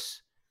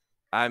 weeks,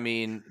 I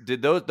mean,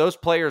 did those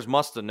players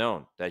must have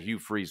known that Hugh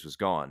Freeze was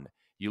gone.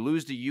 You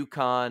lose to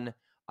UConn.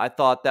 I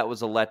thought that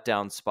was a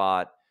letdown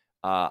spot.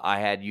 I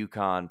had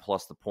UConn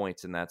plus the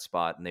points in that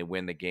spot, and they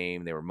win the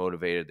game. They were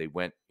motivated. They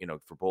went,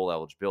 for bowl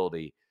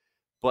eligibility.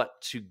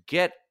 But to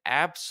get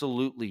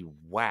absolutely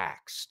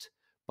waxed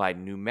by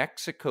New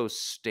Mexico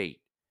State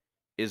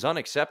is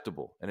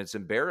unacceptable, and it's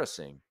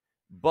embarrassing.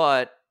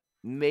 But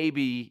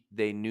maybe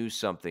they knew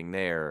something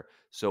there.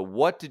 So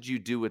what did you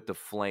do with the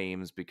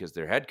Flames? Because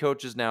their head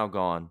coach is now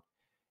gone,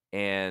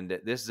 and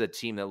this is a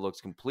team that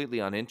looks completely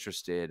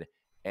uninterested,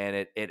 and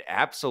it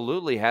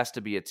absolutely has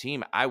to be a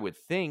team, I would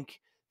think,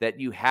 that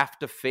you have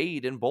to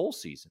fade in bowl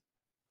season.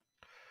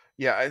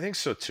 Yeah, I think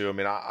so too. I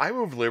mean, I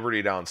moved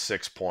Liberty down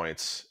 6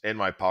 points in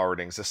my power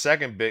ratings. The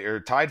second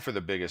tied for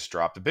the biggest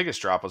drop. The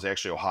biggest drop was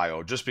actually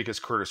Ohio, just because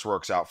Curtis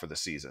Rourke's out for the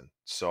season.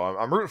 So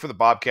I'm rooting for the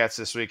Bobcats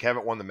this week.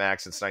 Haven't won the MAC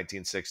since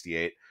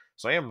 1968.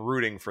 So I am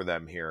rooting for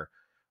them here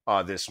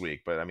this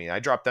week. But I mean, I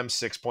dropped them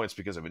 6 points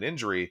because of an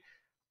injury.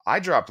 I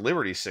dropped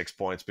Liberty 6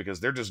 points because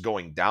they're just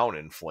going down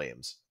in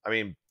flames. I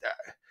mean,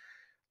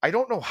 I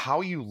don't know how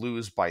you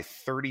lose by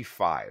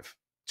 35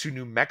 to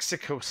New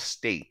Mexico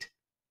State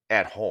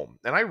at home.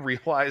 And I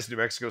realized New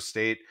Mexico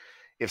State,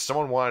 if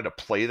someone wanted to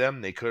play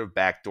them, they could have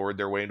backdoored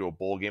their way into a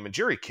bowl game. And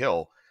Jerry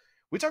Kill,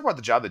 we talk about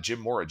the job that Jim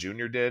Mora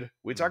Jr. did.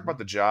 We talk about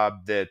the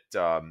job that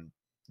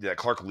that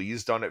Clark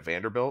Lee's done at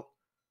Vanderbilt.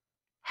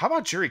 How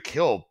about Jerry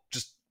Kill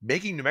just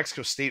making New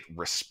Mexico State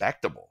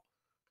respectable?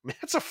 I mean,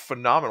 that's a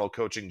phenomenal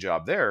coaching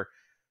job there.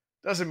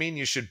 Doesn't mean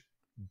you should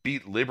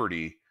beat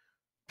Liberty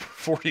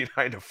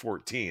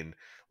 49-14.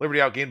 Liberty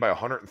outgained by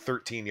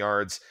 113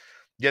 yards.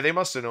 Yeah, they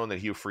must have known that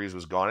Hugh Freeze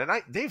was gone.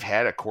 And they've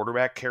had a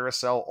quarterback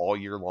carousel all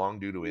year long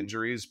due to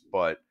injuries,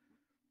 but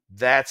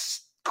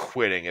that's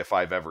quitting if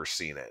I've ever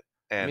seen it.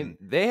 And I mean,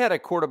 they had a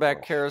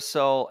quarterback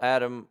carousel,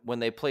 Adam, when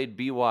they played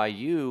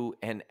BYU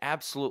and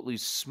absolutely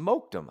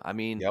smoked them. I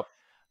mean,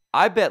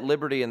 I bet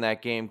Liberty in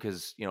that game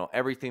because,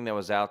 everything that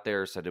was out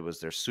there said it was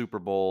their Super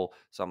Bowl.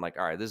 So I'm like,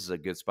 all right, this is a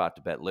good spot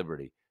to bet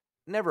Liberty.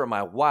 Never in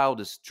my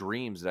wildest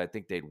dreams that I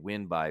think they'd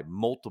win by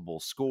multiple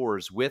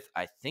scores with,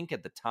 I think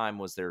at the time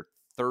was their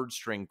third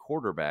string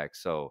quarterback.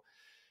 So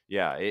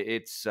yeah,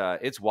 it's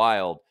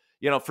wild,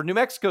 for New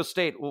Mexico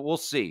State. We'll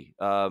see.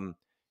 I'm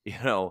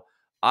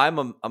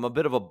a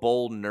bit of a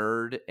bowl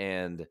nerd,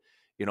 and,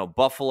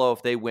 Buffalo,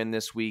 if they win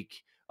this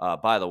week,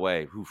 by the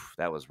way,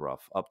 that was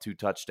rough. Up 2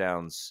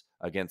 touchdowns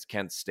against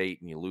Kent State,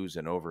 and you lose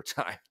in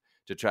overtime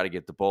to try to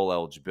get the bowl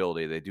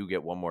eligibility. They do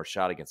get one more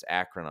shot against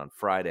Akron on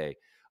Friday.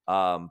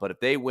 But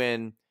if they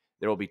win,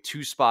 there will be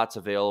 2 spots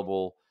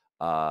available.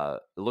 It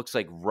looks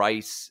like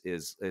Rice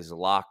is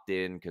locked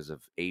in because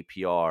of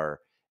APR.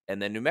 And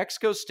then New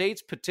Mexico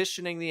State's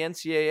petitioning the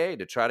NCAA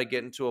to try to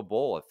get into a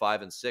bowl at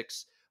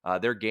 5-6.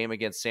 Their game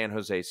against San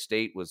Jose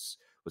State was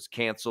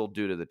canceled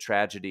due to the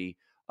tragedy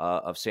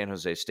of San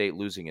Jose State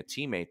losing a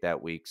teammate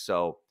that week.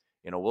 So,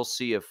 we'll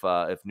see if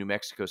New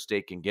Mexico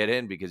State can get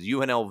in, because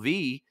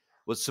UNLV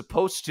was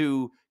supposed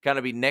to kind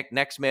of be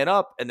next man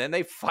up, and then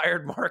they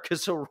fired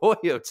Marcus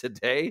Arroyo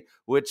today,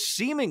 which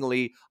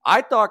seemingly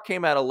I thought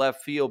came out of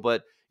left field.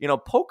 But,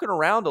 poking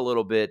around a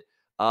little bit,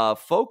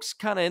 folks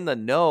kind of in the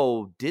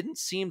know didn't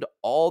seem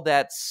all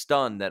that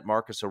stunned that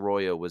Marcus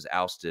Arroyo was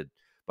ousted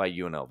by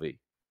UNLV.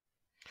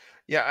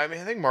 Yeah, I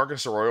mean, I think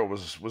Marcus Arroyo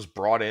was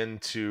brought in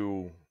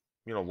to,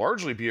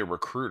 largely be a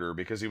recruiter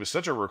because he was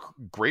such a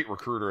great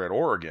recruiter at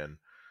Oregon.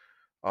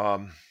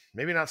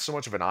 Maybe not so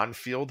much of an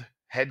on-field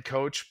head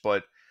coach,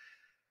 but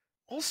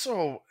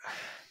also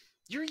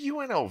you're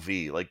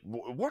UNLV. Like,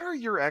 what are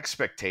your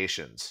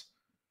expectations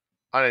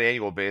on an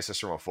annual basis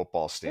from a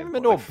football standpoint? They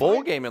haven't been to a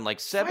bowl game in like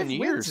 7 years.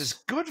 Wins is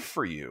good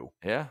for you.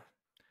 Yeah.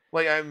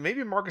 Like,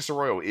 maybe Marcus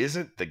Arroyo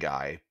isn't the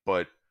guy,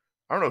 but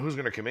I don't know who's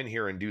going to come in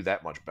here and do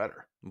that much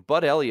better.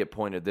 Bud Elliott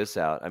pointed this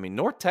out. I mean,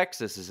 North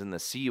Texas is in the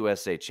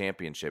CUSA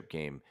championship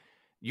game.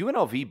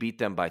 UNLV beat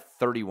them by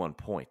 31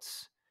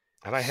 points.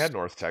 And I had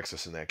North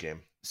Texas in that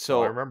game,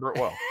 so I remember it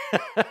well.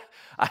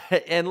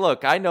 And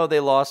look, I know they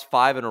lost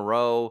 5 in a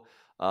row.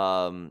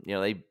 Their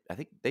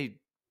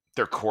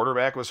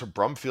quarterback was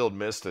Brumfield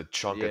missed a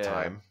chunk of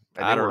time.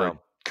 And I they don't were know. a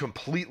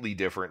completely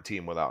different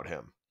team without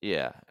him.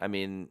 Yeah, I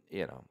mean,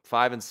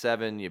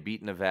 5-7, you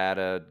beat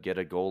Nevada, get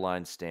a goal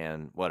line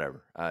stand,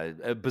 whatever.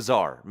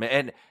 Bizarre.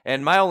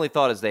 And my only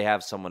thought is they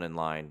have someone in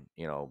line.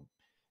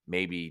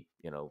 Maybe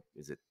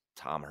is it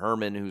Tom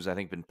Herman, who's I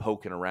think been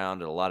poking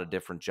around at a lot of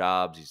different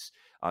jobs. He's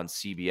on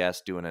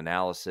CBS doing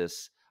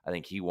analysis. I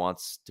think he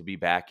wants to be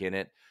back in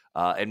it,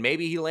 and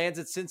maybe he lands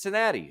at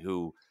Cincinnati,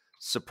 who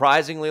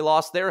surprisingly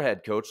lost their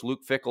head coach.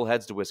 Luke Fickell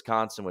heads to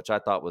Wisconsin, which I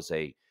thought was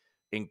a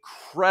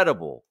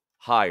incredible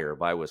hire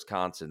by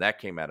Wisconsin. That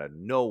came out of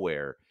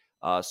nowhere.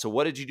 So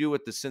what did you do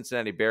with the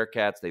Cincinnati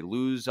Bearcats? They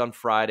lose on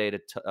Friday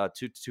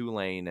to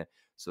Tulane,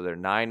 so they're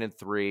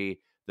 9-3.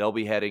 They'll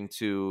be heading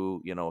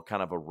to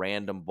kind of a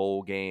random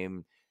bowl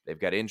game. They've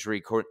got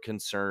injury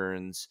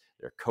concerns.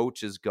 Their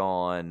coach is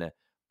gone.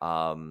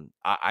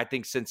 I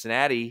think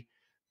Cincinnati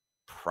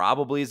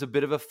probably is a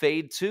bit of a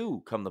fade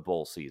too come the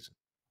bowl season.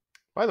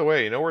 By the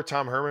way, you know where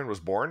Tom Herman was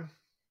born?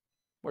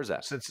 Where's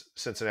that?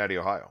 Cincinnati,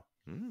 Ohio.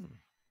 Mm.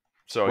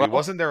 So he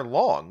wasn't there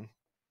long,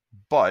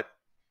 but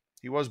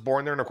he was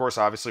born there. And of course,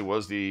 obviously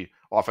was the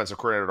offensive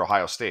coordinator at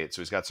Ohio State.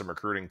 So he's got some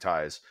recruiting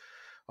ties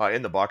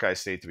in the Buckeye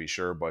State to be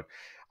sure. But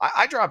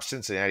I dropped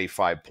Cincinnati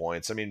 5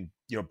 points. I mean,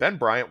 Ben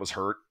Bryant was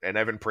hurt and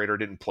Evan Prater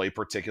didn't play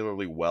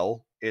particularly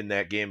well in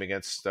that game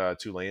against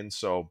Tulane.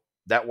 So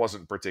that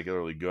wasn't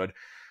particularly good.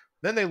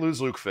 Then they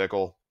lose Luke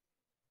Fickell.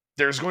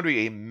 There's going to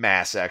be a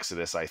mass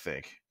exodus, I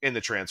think, in the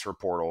transfer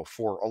portal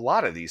for a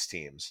lot of these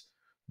teams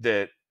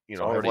that,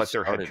 have let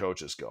their head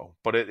coaches go.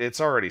 But it's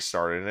already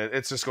started, and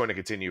it's just going to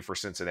continue for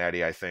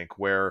Cincinnati, I think,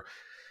 where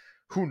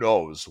who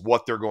knows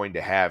what they're going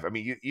to have. I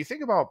mean, you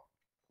think about,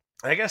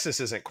 I guess this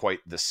isn't quite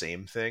the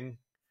same thing,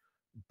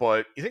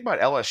 but you think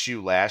about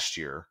LSU last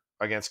year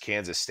against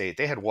Kansas State.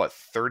 They had,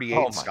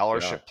 38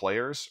 scholarship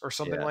players or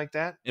something like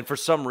that? And for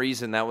some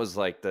reason, that was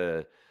like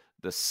the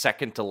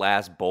second to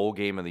last bowl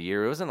game of the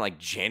year. It wasn't like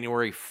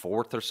January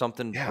 4th or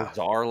something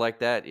bizarre like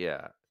that.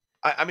 Yeah.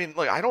 I mean,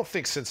 look, I don't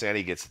think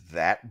Cincinnati gets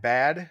that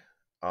bad.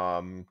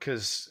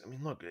 Because I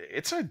mean, look,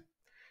 it's a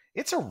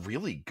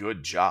really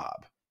good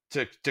job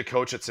to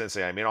coach at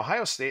Cincinnati. I mean,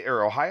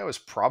 Ohio is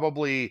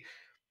probably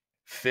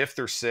 5th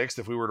or 6th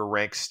if we were to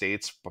rank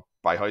states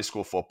by high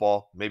school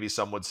football. Maybe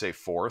some would say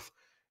 4th.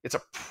 It's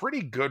a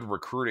pretty good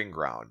recruiting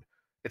ground.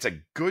 It's a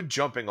good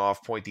jumping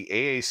off point. The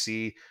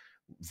AAC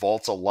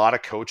vaults a lot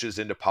of coaches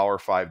into Power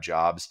 5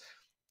 jobs.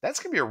 That's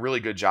going to be a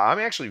really good job.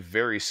 I'm actually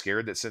very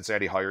scared that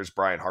Cincinnati hires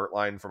Brian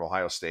Hartline from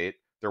Ohio State,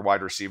 their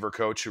wide receiver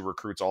coach who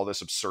recruits all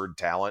this absurd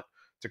talent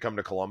to come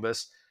to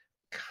Columbus.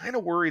 Kind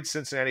of worried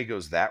Cincinnati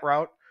goes that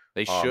route.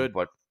 They should.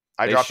 But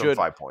I dropped them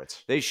 5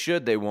 points. They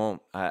should. They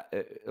won't. At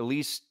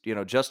least,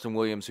 Justin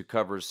Williams, who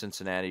covers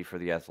Cincinnati for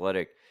The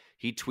Athletic,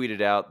 he tweeted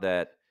out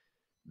that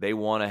they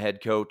want a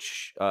head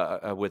coach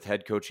with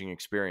head coaching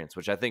experience,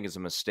 which I think is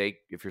a mistake.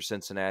 If you're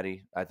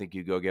Cincinnati, I think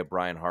you go get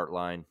Brian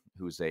Hartline,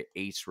 who's an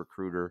ace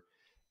recruiter.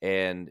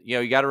 And,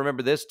 you got to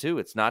remember this, too.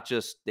 It's not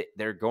just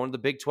they're going to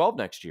the Big 12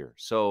 next year.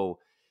 So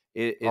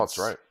it's that's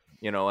right.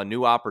 A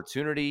new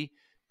opportunity,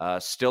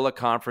 still a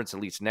conference, at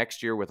least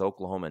next year with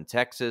Oklahoma and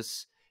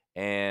Texas.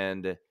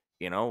 And,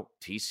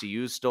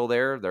 TCU's still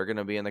there. They're going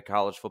to be in the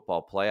college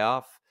football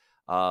playoff.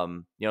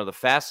 The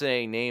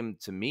fascinating name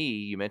to me,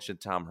 you mentioned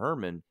Tom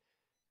Herman,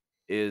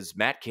 is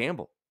Matt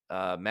Campbell.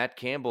 Matt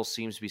Campbell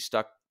seems to be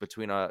stuck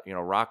between a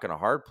rock and a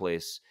hard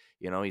place.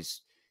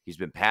 He's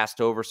been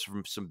passed over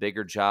from some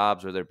bigger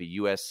jobs, whether it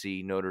be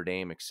USC, Notre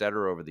Dame, et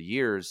cetera, over the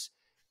years.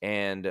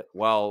 And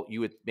while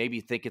you would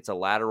maybe think it's a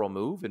lateral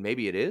move, and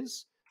maybe it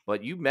is,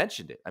 but you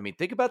mentioned it. I mean,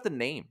 think about the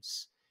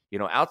names.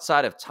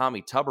 Outside of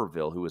Tommy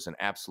Tuberville, who was an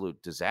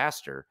absolute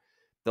disaster,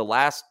 the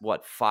last,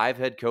 5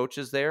 head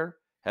coaches there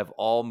have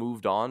all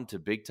moved on to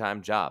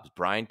big-time jobs.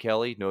 Brian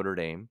Kelly, Notre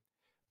Dame,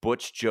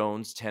 Butch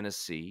Jones,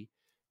 Tennessee,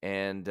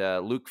 and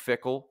Luke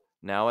Fickell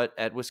now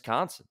at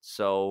Wisconsin.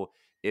 So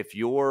if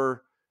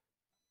you're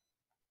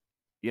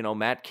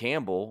Matt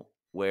Campbell,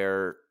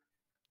 where,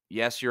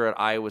 yes, you're at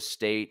Iowa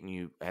State, and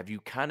you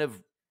kind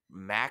of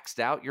maxed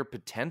out your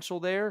potential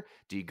there?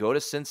 Do you go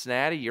to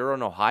Cincinnati? You're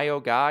an Ohio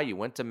guy. You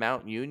went to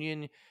Mount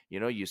Union.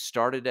 You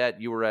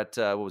were at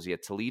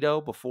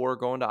Toledo before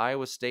going to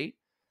Iowa State?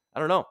 I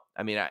don't know.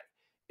 I mean,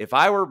 if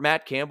I were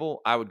Matt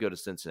Campbell, I would go to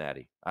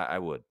Cincinnati. I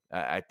would.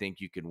 I think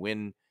you can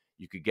win.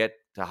 You could get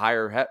to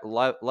higher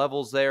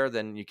levels there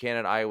than you can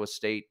at Iowa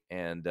State.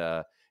 And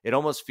it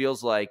almost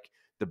feels like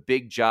the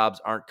big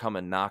jobs aren't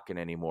coming knocking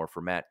anymore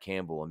for Matt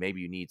Campbell, and maybe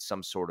you need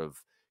some sort of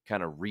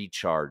kind of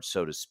recharge,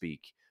 so to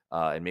speak,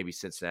 and maybe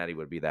Cincinnati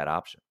would be that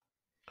option.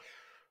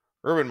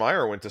 Urban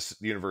Meyer went to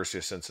the University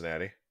of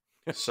Cincinnati.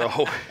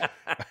 So,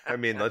 I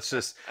mean, let's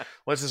just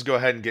go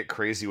ahead and get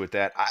crazy with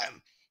that.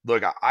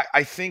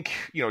 I think,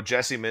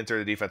 Jesse Minter,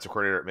 the defensive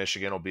coordinator at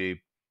Michigan, will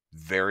be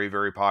very,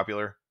 very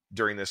popular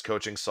during this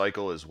coaching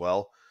cycle as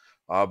well.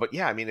 But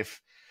yeah, I mean,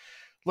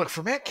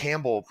 for Matt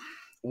Campbell,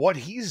 what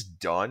he's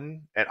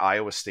done at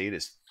Iowa State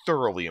is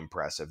thoroughly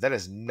impressive. That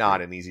is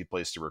not an easy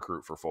place to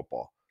recruit for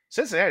football.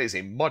 Cincinnati is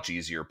a much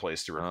easier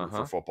place to recruit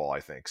for football, I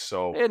think.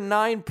 So they had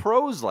 9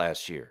 pros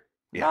last year.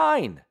 Yeah.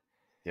 9.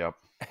 Yep.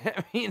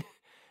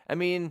 I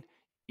mean,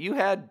 you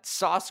had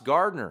Sauce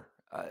Gardner,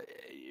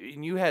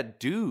 and you had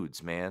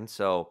dudes, man.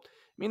 So,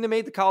 they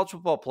made the college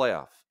football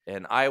playoff,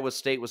 and Iowa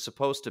State was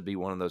supposed to be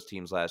one of those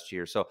teams last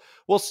year. So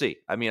we'll see.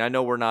 I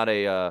know we're not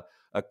a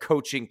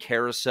coaching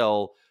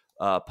carousel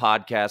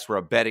podcast. We're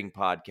a betting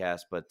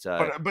podcast, but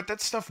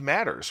that stuff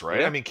matters,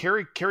 right? Yeah. I mean,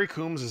 Kerry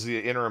Coombs is the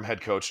interim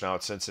head coach now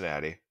at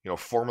Cincinnati.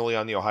 Formerly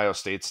on the Ohio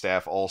State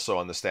staff, also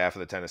on the staff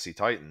of the Tennessee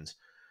Titans.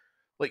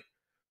 Like,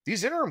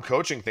 these interim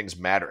coaching things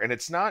matter, and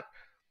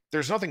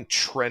there's nothing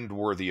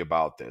trend-worthy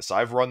about this.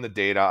 I've run the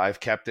data.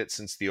 I've kept it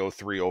since the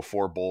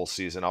 03-04 bowl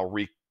season. I'll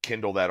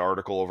rekindle that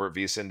article over at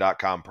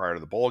vsin.com prior to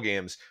the bowl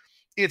games.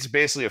 It's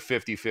basically a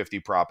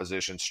 50-50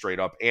 proposition straight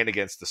up and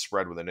against the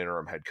spread with an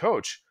interim head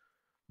coach.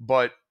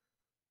 But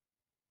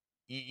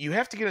you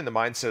have to get in the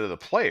mindset of the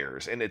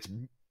players, and it's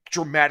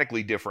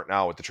dramatically different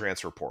now with the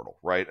transfer portal,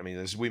 right? I mean,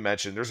 as we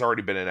mentioned, there's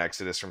already been an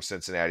exodus from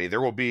Cincinnati. There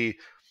will be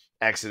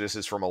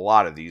exoduses from a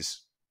lot of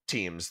these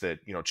teams that,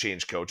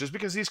 change coaches,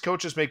 because these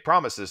coaches make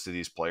promises to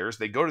these players.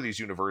 They go to these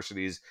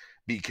universities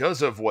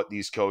because of what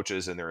these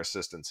coaches and their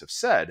assistants have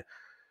said.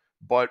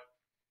 But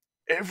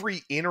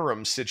every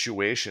interim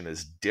situation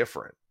is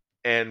different.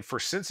 And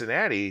for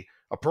Cincinnati,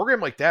 a program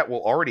like that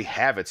will already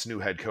have its new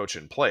head coach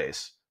in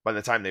place by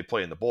the time they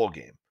play in the bowl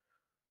game.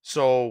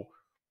 So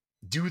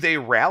do they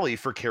rally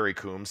for Kerry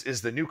Coombs?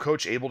 Is the new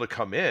coach able to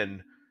come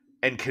in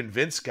and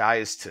convince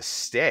guys to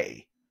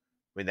stay?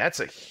 I mean, that's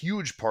a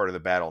huge part of the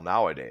battle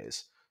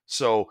nowadays.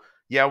 So,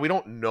 yeah, we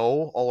don't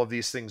know all of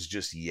these things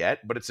just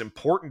yet, but it's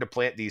important to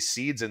plant these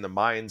seeds in the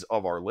minds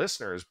of our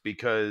listeners,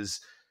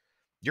 because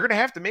you're going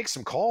to have to make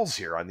some calls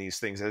here on these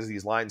things as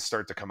these lines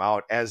start to come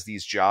out, as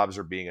these jobs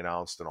are being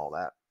announced and all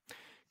that.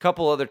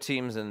 Couple other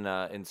teams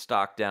in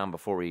stock down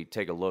before we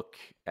take a look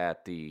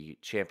at the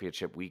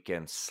championship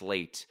weekend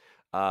slate.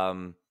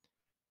 Clemson,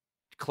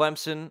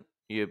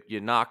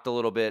 you knocked a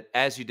little bit,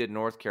 as you did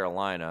North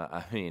Carolina.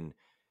 I mean,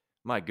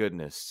 my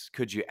goodness,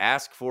 could you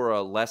ask for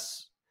a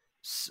less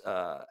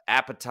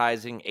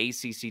appetizing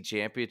ACC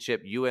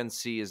championship?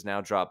 UNC has now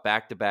dropped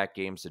back-to-back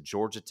games to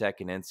Georgia Tech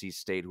and NC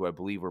State, who I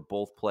believe were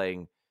both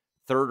playing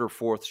third or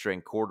fourth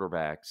string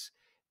quarterbacks.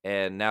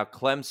 And now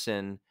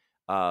Clemson,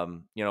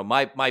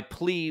 my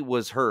plea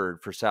was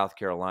heard for South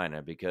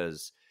Carolina,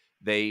 because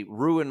they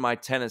ruined my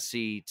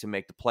Tennessee to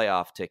make the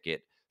playoff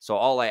ticket. So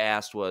all I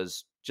asked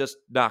was just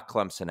knock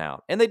Clemson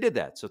out. And they did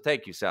that. So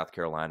thank you, South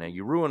Carolina.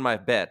 You ruined my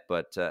bet,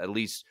 but at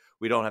least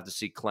we don't have to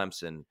see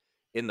Clemson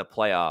in the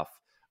playoff.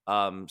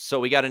 So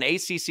we got an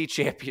ACC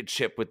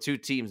championship with two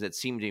teams that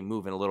seem to be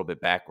moving a little bit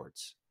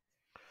backwards.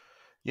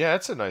 Yeah,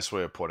 that's a nice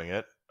way of putting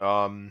it.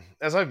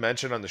 As I've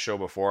mentioned on the show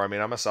before, I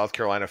mean, I'm a South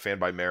Carolina fan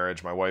by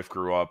marriage. My wife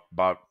grew up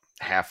about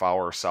half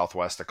hour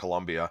southwest of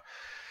Columbia.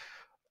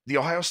 The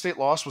Ohio State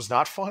loss was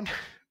not fun.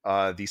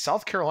 The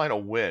South Carolina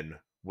win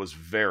was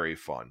very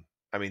fun.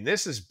 I mean,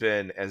 this has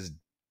been as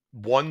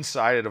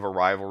one-sided of a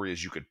rivalry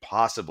as you could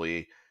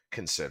possibly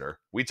consider.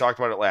 We talked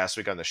about it last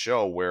week on the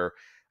show, where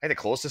I think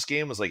the closest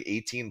game was like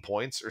 18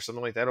 points or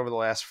something like that over the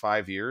last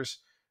 5 years.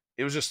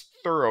 It was just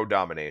thorough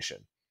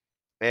domination.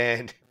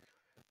 And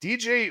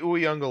DJ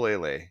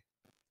Uiagalelei,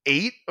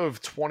 8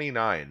 of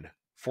 29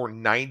 for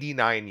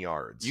 99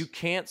 yards. You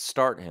can't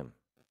start him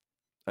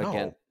again.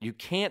 No. You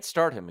can't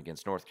start him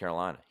against North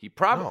Carolina.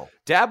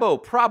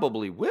 Dabo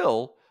probably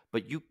will,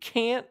 but you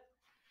can't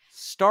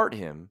start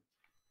him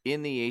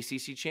in the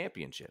ACC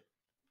championship.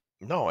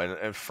 No,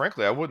 and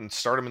frankly, I wouldn't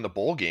start him in the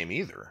bowl game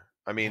either.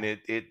 I mean,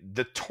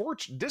 the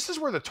torch, this is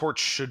where the torch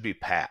should be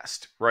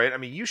passed, right? I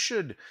mean,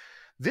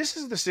 this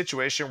is the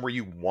situation where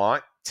you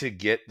want to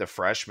get the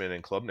freshman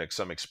in Klubnik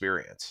some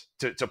experience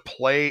to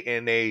play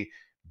in a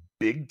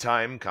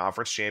big-time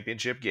conference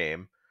championship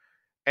game.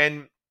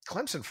 And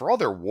Clemson, for all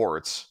their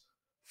warts,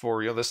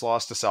 for this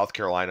loss to South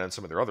Carolina and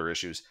some of their other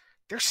issues,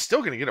 they're still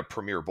going to get a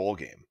premier bowl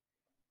game.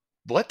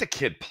 Let the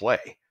kid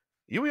play.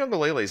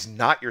 Uiagalelei is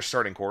not your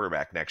starting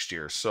quarterback next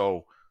year,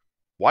 so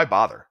why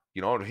bother?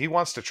 If he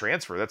wants to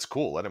transfer, that's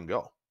cool. Let him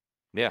go.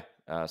 Yeah.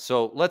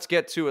 So let's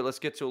get to it. Let's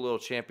get to a little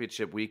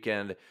championship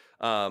weekend.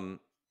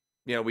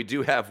 We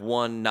do have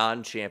one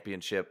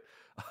non-championship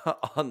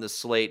on the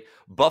slate.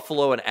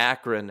 Buffalo and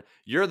Akron.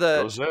 You're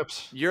the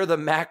Zips. You're the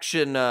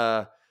Maction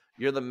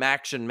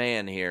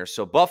man here.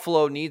 So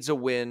Buffalo needs a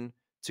win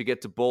to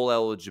get to bowl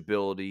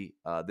eligibility.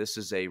 This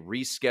is a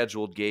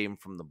rescheduled game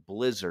from the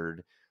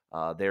Blizzard.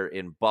 They're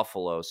in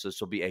Buffalo. So this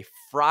will be a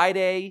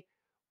Friday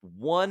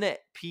 1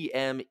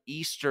 p.m.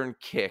 Eastern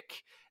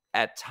kick.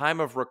 At time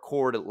of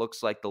record, it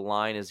looks like the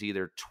line is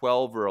either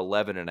 12 or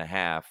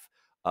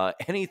 11.5.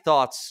 Any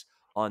thoughts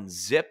on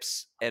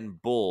Zips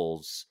and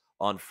Bulls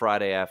on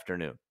Friday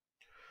afternoon?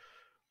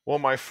 Well,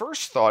 my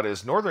first thought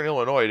is Northern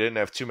Illinois didn't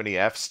have too many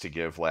Fs to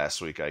give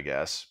last week, I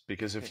guess,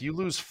 because if you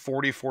lose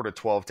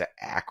 44-12 to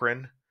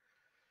Akron,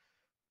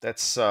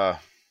 that's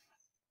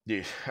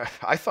yeah,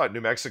 I thought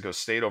New Mexico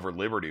State over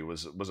Liberty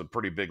was a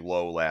pretty big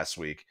low last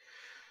week.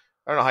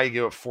 I don't know how you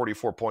give up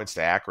 44 points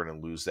to Akron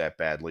and lose that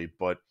badly,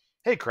 but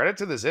hey, credit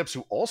to the Zips,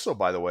 who also,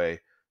 by the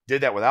way,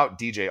 did that without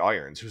DJ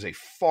Irons, who's a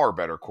far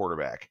better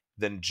quarterback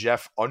than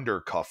Jeff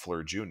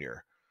Undercuffler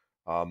Jr.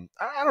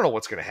 I don't know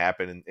what's going to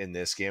happen in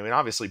this game. I mean,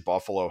 obviously,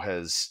 Buffalo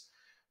has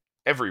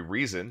every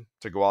reason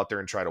to go out there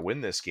and try to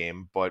win this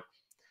game, but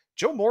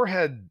Joe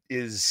Moorhead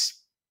is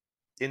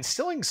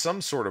instilling some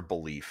sort of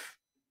belief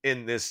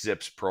in this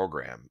Zips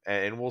program,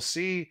 and we'll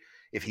see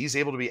if he's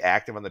able to be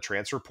active on the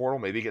transfer portal,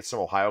 maybe get some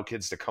Ohio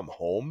kids to come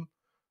home.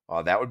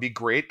 That would be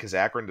great because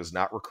Akron does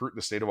not recruit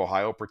the state of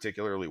Ohio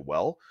particularly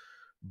well,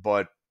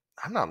 but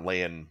I'm not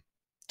laying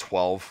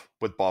 12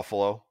 with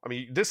Buffalo. I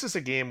mean, this is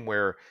a game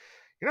where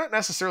you're not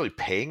necessarily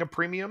paying a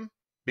premium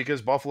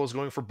because Buffalo's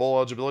going for bowl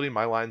eligibility.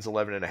 My line's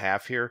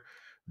 11.5 here,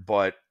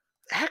 but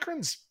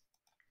Akron's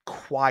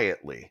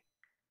quietly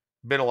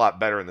been a lot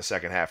better in the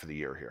second half of the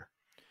year here.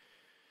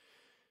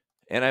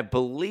 And I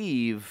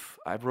believe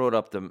I wrote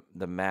up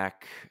the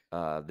MAC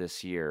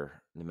this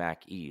year, the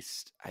MAC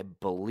East. I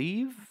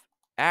believe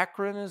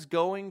Akron is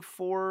going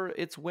for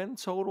its win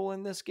total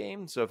in this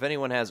game. So if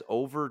anyone has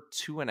over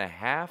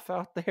 2.5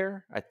 out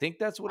there, I think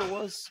that's what it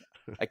was.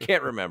 I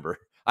can't remember.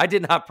 I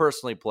did not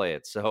personally play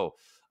it. So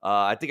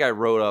I think I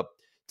wrote up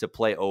to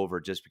play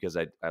over just because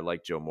I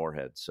like Joe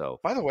Moorhead. So,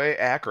 by the way,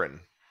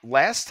 Akron,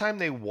 last time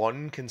they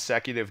won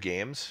consecutive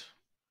games,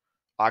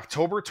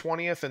 October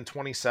 20th and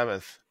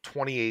 27th,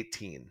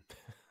 2018.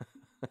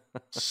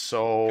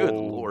 So good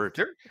Lord.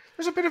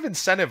 There's a bit of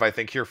incentive, I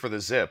think, here for the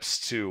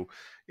Zips to,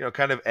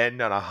 kind of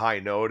end on a high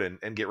note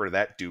and get rid of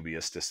that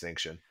dubious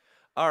distinction.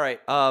 All right.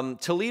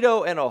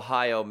 Toledo and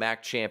Ohio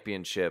MAC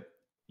championship.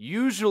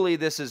 Usually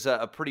this is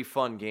a pretty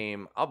fun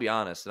game. I'll be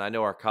honest. And I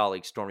know our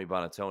colleague Stormy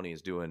Bonatoni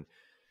is doing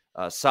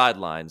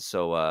sidelines.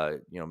 So,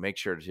 make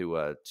sure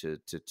to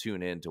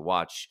tune in to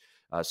watch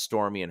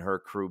Stormy and her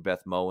crew,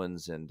 Beth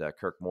Mowens and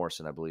Kirk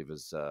Morrison, I believe,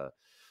 is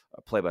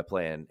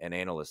play-by-play and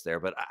analyst there.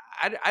 But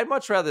I'd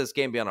much rather this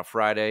game be on a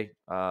Friday,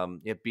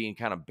 it being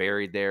kind of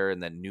buried there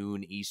in the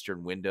noon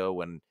Eastern window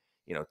when,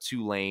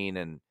 Tulane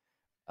and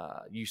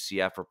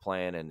UCF are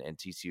playing and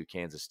TCU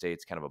Kansas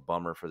State's kind of a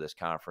bummer for this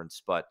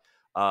conference. But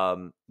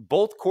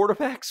both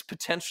quarterbacks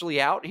potentially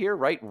out here,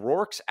 right?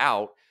 Rourke's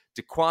out.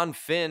 DeQuan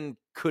Finn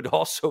could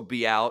also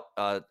be out.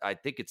 I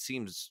think it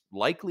seems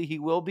likely he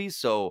will be.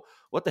 So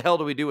what the hell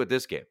do we do with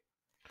this game?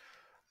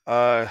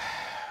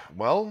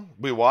 Well,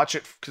 we watch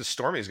it because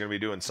Stormy's going to be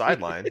doing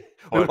sideline.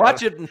 We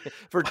watch it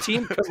for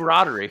team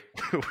camaraderie.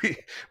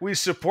 we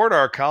support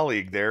our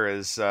colleague there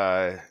as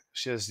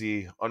she has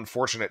the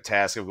unfortunate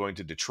task of going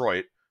to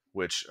Detroit,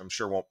 which I'm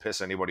sure won't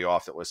piss anybody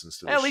off that listens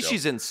to this At least show.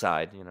 she's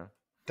inside,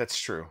 That's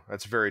true.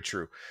 That's very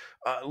true.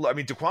 I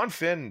mean, DeQuan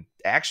Finn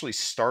actually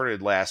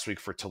started last week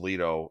for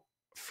Toledo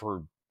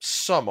for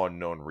some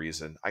unknown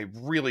reason. I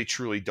really,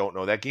 truly don't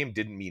know. That game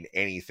didn't mean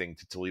anything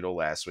to Toledo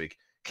last week.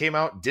 Came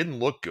out, didn't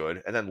look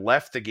good, and then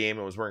left the game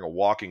and was wearing a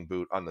walking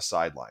boot on the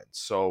sideline.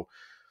 So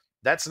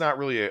that's not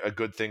really a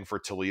good thing for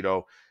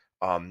Toledo.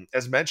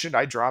 As mentioned,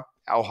 I dropped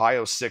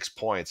Ohio 6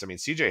 points. I mean,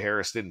 CJ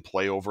Harris didn't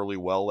play overly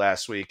well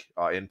last week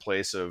in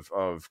place of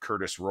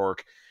Curtis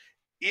Rourke.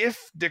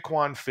 If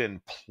DeQuan Finn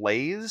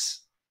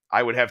plays,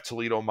 I would have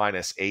Toledo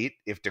 -8.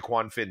 If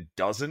DeQuan Finn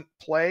doesn't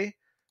play,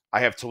 I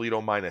have Toledo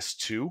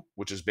 -2,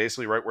 which is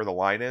basically right where the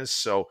line is.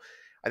 So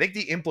I think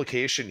the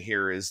implication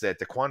here is that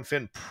DeQuan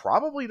Finn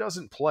probably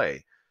doesn't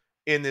play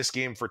in this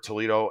game for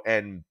Toledo.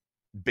 And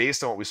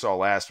based on what we saw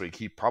last week,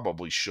 he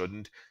probably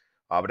shouldn't.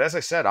 But as I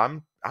said,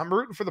 I'm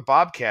rooting for the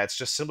Bobcats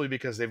just simply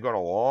because they've gone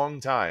a long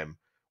time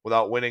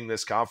without winning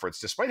this conference,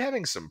 despite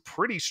having some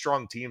pretty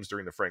strong teams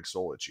during the Frank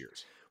Solich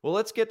years. Well,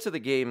 let's get to the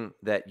game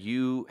that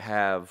you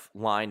have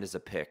lined as a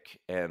pick,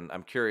 and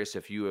I'm curious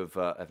if you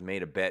have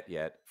made a bet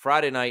yet.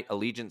 Friday night,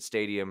 Allegiant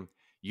Stadium,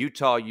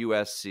 Utah,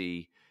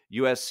 USC.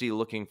 USC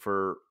looking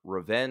for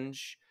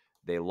revenge.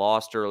 They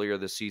lost earlier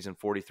this season,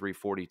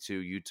 43-42.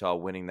 Utah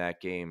winning that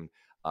game,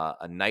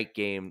 a night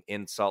game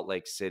in Salt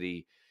Lake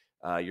City.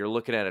 You're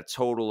looking at a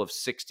total of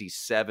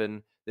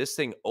 67. This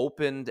thing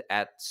opened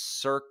at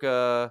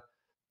circa,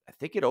 I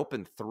think it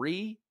opened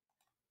 3,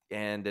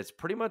 and it's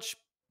pretty much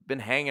been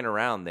hanging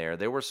around there.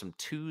 There were some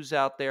 2s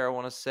out there, I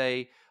want to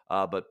say,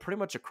 but pretty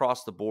much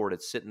across the board,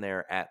 it's sitting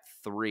there at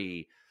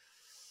 3.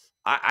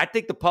 I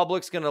think the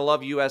public's going to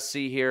love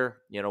USC here.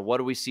 What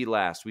do we see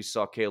last? We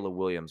saw Caleb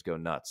Williams go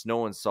nuts. No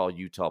one saw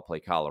Utah play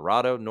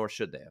Colorado, nor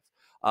should they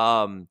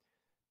have.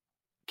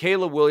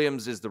 Caleb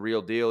Williams is the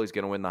real deal. He's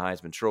going to win the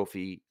Heisman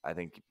Trophy. I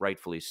think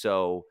rightfully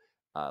so.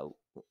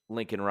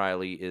 Lincoln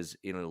Riley is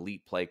an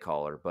elite play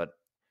caller, but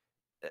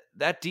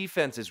that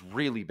defense is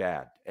really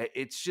bad.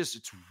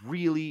 It's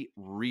really,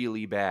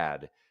 really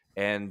bad.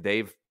 And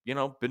they've,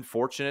 been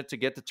fortunate to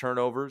get the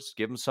turnovers.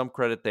 Give them some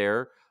credit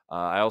there.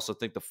 I also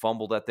think the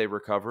fumble that they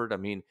recovered. I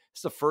mean,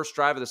 it's the first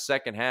drive of the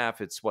second half.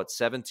 It's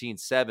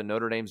 17-7.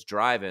 Notre Dame's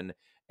driving.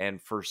 And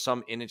for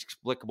some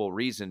inexplicable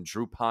reason,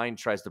 Drew Pine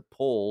tries to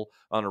pull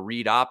on a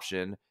read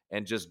option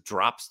and just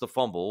drops the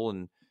fumble,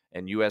 and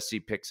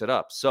USC picks it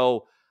up.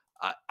 So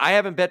I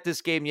haven't bet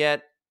this game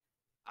yet.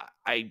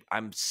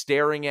 I'm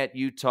staring at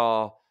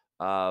Utah,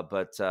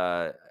 but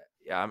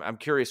I'm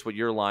curious what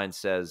your line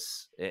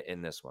says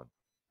in this one.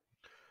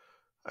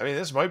 I mean,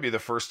 this might be the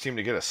first team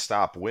to get a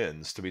stop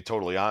wins, to be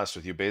totally honest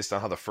with you, based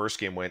on how the first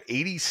game went.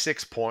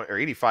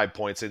 85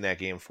 points in that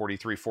game,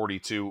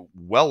 43-42,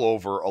 well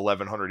over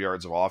 1,100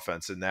 yards of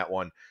offense in that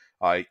one.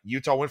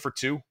 Utah went for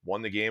 2,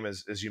 won the game,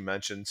 as you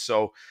mentioned.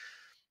 So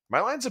my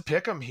line's a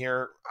pick 'em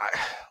here.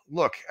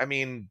 Look, I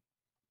mean,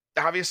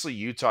 obviously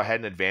Utah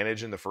had an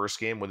advantage in the first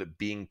game with it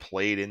being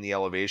played in the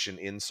elevation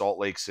in Salt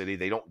Lake City.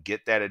 They don't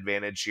get that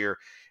advantage here.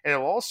 And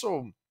it'll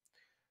also,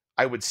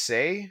 I would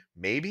say,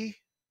 maybe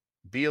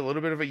be a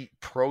little bit of a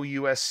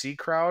pro-USC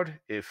crowd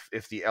if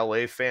the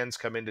LA fans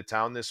come into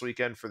town this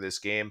weekend for this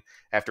game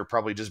after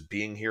probably just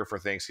being here for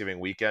Thanksgiving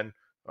weekend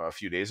a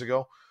few days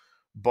ago.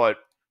 But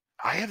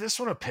I have this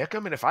one to pick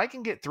 'em, and if I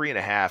can get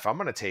 3.5, I'm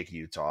going to take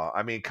Utah.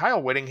 I mean,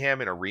 Kyle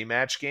Whittingham in a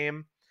rematch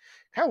game.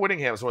 Kyle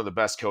Whittingham is one of the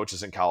best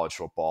coaches in college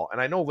football,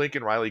 and I know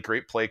Lincoln Riley,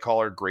 great play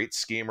caller, great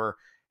schemer,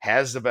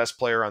 has the best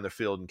player on the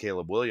field in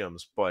Caleb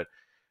Williams, but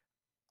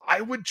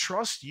I would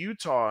trust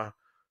Utah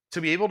to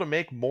be able to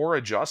make more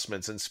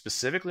adjustments, and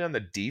specifically on the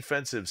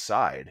defensive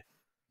side.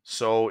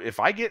 So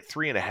if I get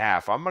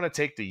 3.5, I'm going to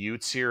take the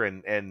Utes here,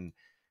 and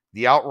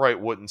the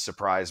outright wouldn't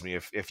surprise me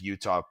if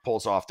Utah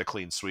pulls off the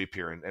clean sweep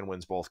here and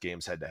wins both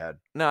games head-to-head.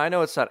 No, I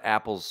know it's not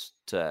apples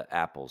to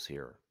apples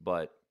here,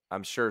 but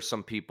I'm sure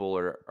some people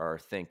are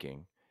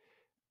thinking,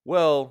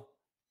 well,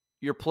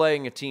 you're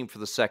playing a team for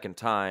the second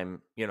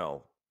time,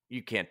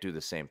 you can't do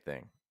the same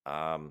thing.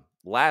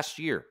 Last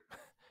year,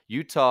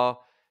 Utah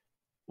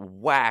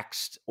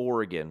waxed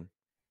Oregon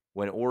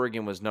when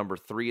Oregon was number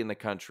 3 in the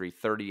country,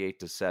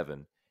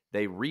 38-7.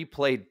 They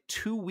replayed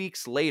 2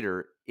 weeks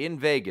later in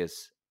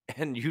Vegas,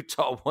 and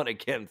Utah won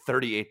again,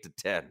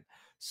 38-10.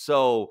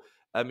 So,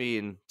 I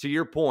mean, to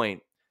your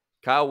point,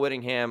 Kyle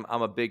Whittingham,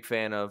 I'm a big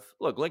fan of.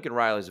 Look, Lincoln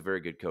Riley's a very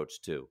good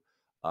coach too.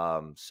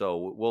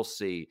 So we'll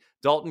see.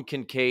 Dalton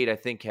Kincaid, I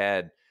think,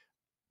 had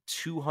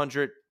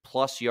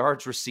 200-plus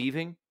yards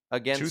receiving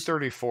against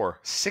 234,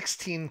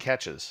 16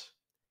 catches.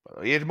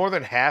 He had more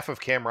than half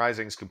of Cam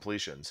Rising's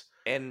completions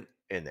in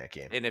that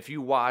game. And if you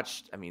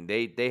watched, I mean,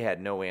 they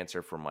had no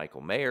answer for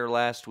Michael Mayer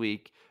last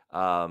week.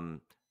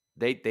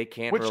 They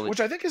can't which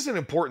I think is an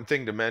important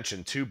thing to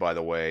mention too, by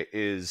the way,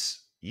 is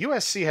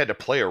USC had to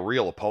play a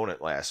real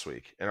opponent last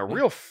week, and a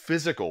real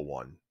physical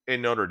one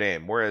in Notre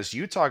Dame, whereas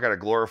Utah got a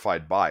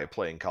glorified bye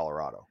playing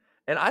Colorado.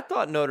 And I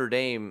thought Notre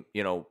Dame,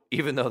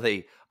 even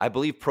though I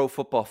believe Pro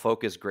Football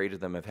Focus graded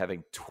them of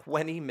having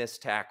 20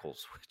 missed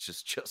tackles, which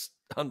is just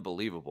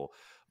unbelievable.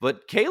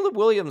 But Caleb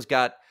Williams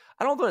got,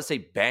 I don't want to say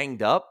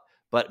banged up,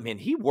 but man,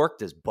 he worked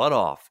his butt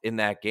off in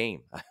that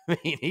game. I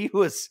mean, he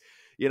was,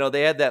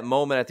 they had that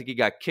moment. I think he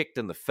got kicked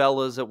in the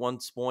fellas at one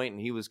point,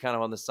 and he was kind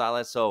of on the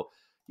sideline. So,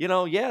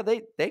 yeah,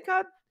 they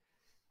got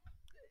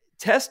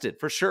tested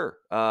for sure.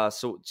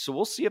 So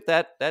we'll see if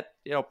that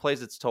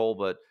plays its toll.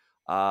 But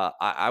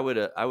I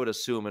would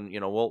assume, and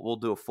we'll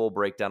do a full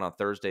breakdown on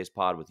Thursday's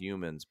pod with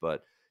humans.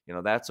 But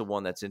that's a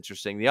one that's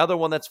interesting. The other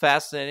one that's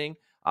fascinating,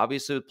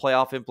 obviously with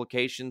playoff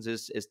implications,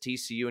 is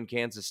TCU and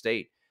Kansas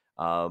State.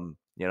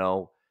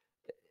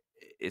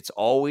 It's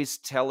always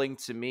telling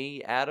to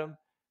me, Adam,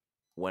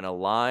 when a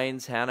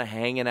line's kind of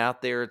hanging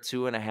out there at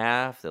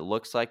 2.5 that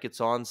looks like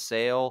it's on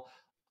sale.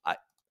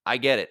 I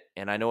get it.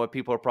 And I know what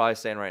people are probably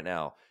saying right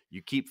now.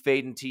 You keep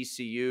fading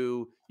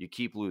TCU, you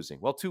keep losing.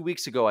 Well, 2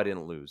 weeks ago, I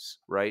didn't lose,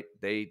 right?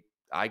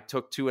 I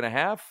took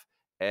 2.5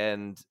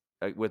 and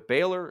with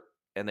Baylor,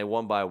 and they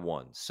won by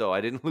 1. So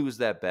I didn't lose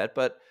that bet,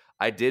 but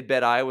I did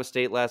bet Iowa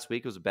State last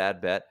week. It was a bad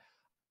bet.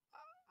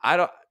 I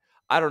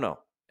don't know.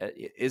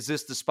 Is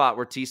this the spot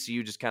where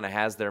TCU just kind of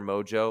has their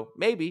mojo?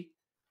 Maybe,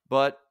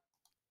 but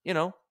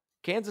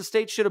Kansas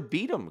State should have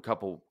beat them a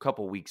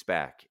couple weeks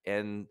back,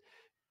 and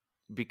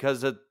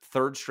because a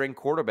third-string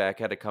quarterback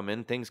had to come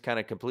in, things kind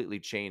of completely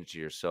changed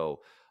here. So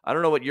I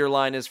don't know what your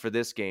line is for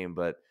this game,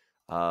 but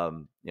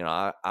I'm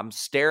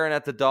staring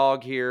at the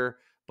dog here.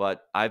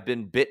 But I've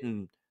been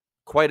bitten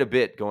quite a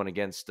bit going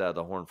against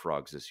the Horned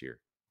Frogs this year.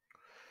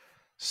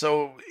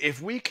 So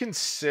if we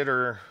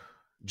consider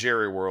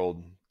Jerry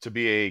World to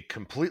be a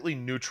completely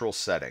neutral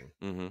setting,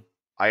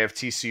 I have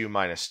TCU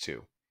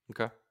 -2.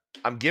 Okay.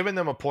 I'm giving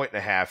them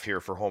 1.5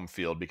 here for home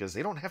field because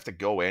they don't have to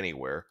go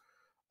anywhere.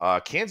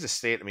 Kansas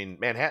State, I mean,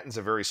 Manhattan's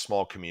a very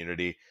small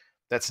community.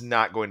 That's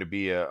not going to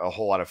be a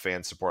whole lot of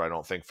fan support, I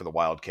don't think, for the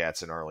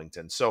Wildcats in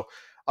Arlington. So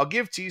I'll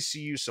give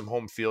TCU some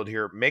home field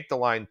here, make the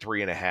line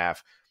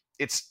 3.5.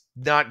 It's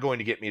not going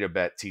to get me to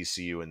bet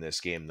TCU in this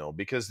game, though,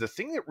 because the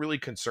thing that really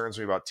concerns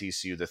me about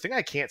TCU, the thing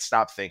I can't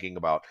stop thinking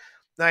about,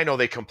 I know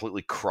they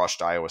completely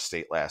crushed Iowa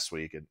State last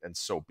week, and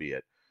so be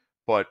it,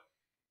 but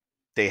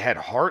they had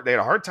a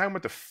hard time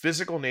with the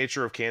physical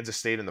nature of Kansas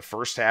State in the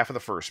first half of the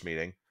first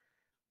meeting.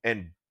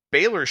 And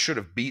Baylor should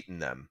have beaten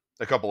them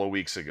a couple of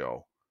weeks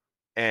ago.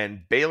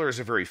 And Baylor is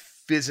a very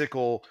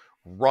physical,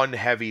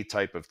 run-heavy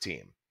type of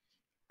team.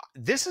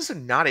 This is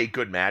not a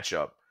good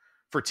matchup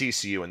for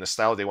TCU and the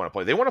style they want to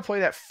play. They want to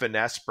play that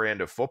finesse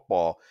brand of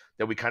football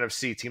that we kind of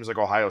see teams like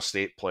Ohio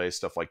State play,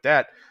 stuff like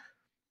that.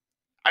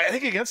 I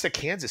think against a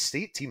Kansas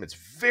State team, it's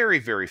very,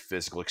 very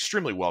physical,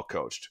 extremely well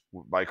coached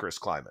by Chris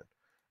Kleiman.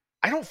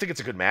 I don't think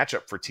it's a good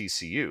matchup for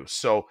TCU.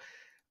 So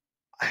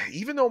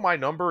even though my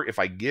number, if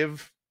I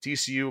give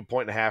TCU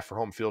 1.5 for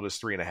home field is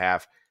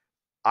 3.5,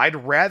 I'd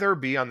rather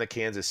be on the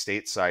Kansas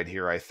State side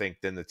here, I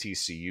think, than the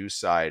TCU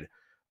side.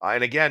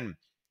 And again,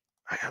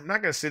 I'm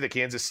not going to say that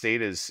Kansas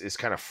State is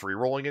kind of free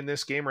rolling in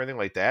this game or anything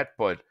like that,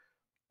 but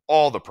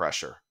all the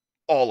pressure,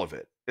 all of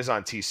it is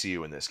on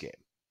TCU in this game.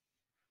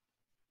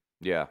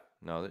 Yeah,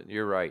 no,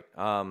 you're right.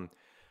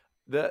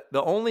 The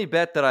only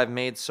bet that I've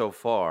made so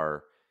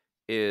far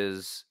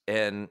is,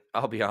 and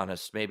I'll be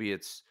honest, maybe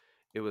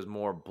it was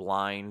more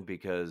blind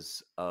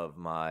because of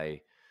my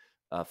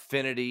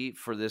affinity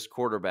for this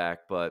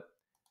quarterback, but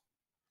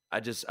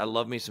I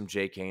love me some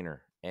Jake Haener.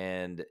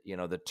 And,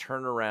 the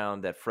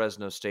turnaround that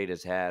Fresno State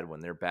has had when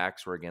their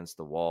backs were against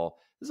the wall.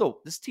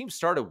 This team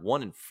started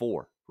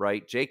 1-4,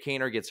 right? Jake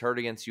Haener gets hurt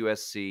against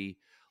USC.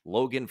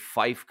 Logan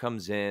Fife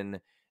comes in.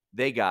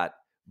 They got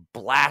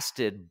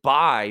blasted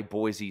by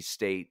Boise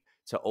State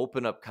to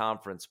open up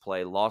conference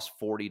play, lost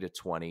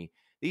 40-20.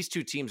 These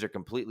two teams are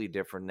completely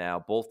different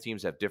now. Both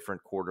teams have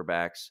different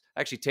quarterbacks.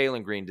 Actually, Taylor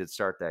Green did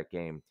start that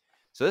game.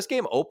 So this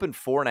game opened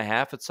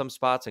 4.5 at some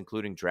spots,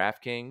 including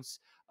DraftKings.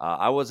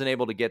 I wasn't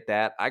able to get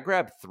that. I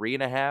grabbed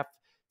 3.5.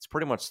 It's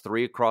pretty much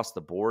 3 across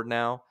the board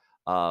now.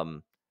 I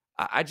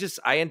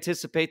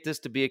anticipate this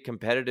to be a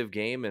competitive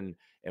game, and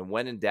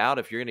when in doubt,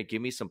 if you're going to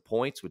give me some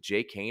points with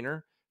Jake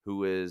Haener,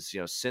 who is,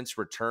 since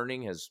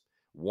returning has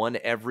won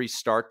every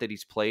start that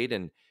he's played.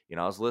 And,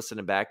 I was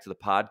listening back to the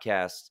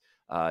podcast.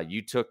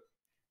 You took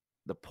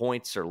the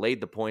points, or laid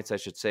the points, I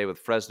should say, with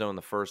Fresno in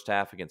the first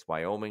half against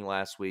Wyoming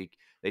last week.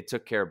 They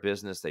took care of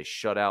business. They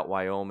shut out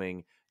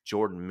Wyoming.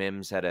 Jordan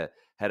Mims had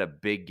a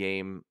big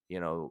game,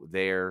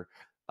 there.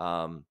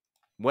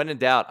 When in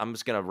doubt, I'm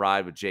just going to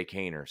ride with Jake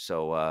Haener.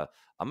 So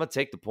I'm going to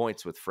take the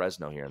points with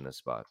Fresno here in this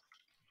spot.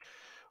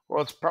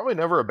 Well, it's probably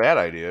never a bad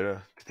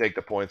idea to take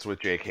the points with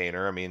Jake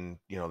Haener. I mean,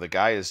 the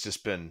guy has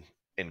just been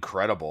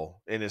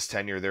incredible in his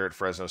tenure there at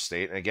Fresno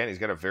State. And again, he's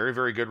got a very,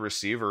 very good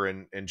receiver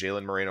in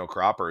Jalen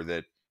Moreno-Cropper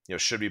that,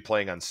 should be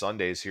playing on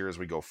Sundays here as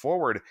we go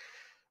forward.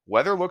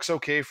 Weather looks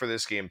okay for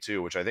this game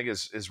too, which I think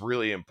is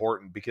really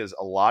important because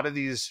a lot of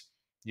these,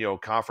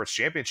 conference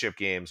championship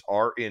games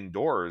are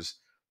indoors.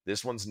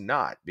 This one's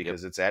not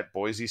because it's at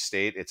Boise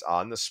State. It's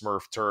on the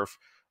Smurf turf.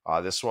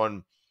 This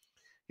one,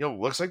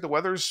 looks like the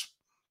weather's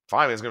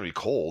fine. It's going to be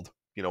cold,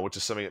 which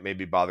is something that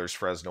maybe bothers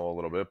Fresno a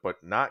little bit,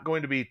 but not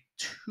going to be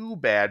too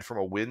bad from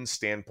a win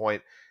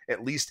standpoint,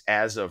 at least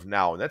as of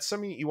now. And that's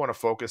something you want to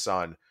focus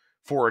on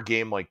for a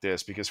game like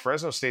this because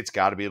Fresno State's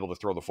got to be able to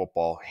throw the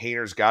football.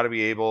 Haener's got to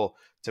be able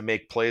to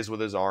make plays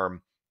with his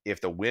arm. If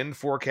the wind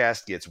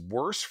forecast gets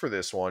worse for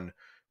this one,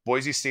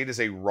 Boise State is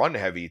a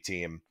run-heavy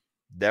team.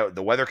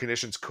 The weather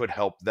conditions could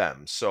help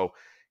them. So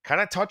kind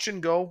of touch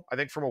and go, I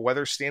think, from a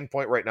weather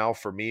standpoint right now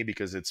for me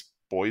because it's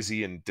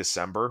Boise in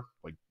December.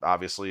 Like,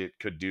 obviously, it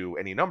could do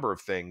any number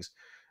of things.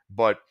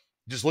 But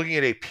just looking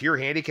at a pure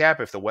handicap,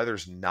 if the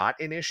weather's not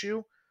an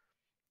issue,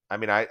 I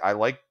mean, I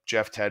like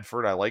Jeff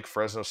Tedford. I like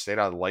Fresno State.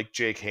 I like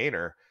Jake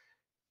Haener.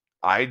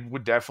 I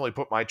would definitely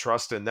put my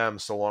trust in them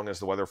so long as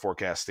the weather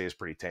forecast stays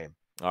pretty tame.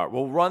 All right,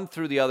 we'll run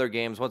through the other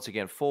games. Once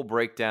again, full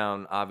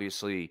breakdown,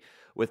 obviously,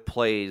 with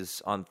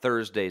plays on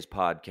Thursday's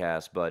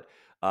podcast. But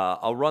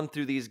I'll run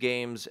through these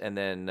games, and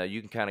then you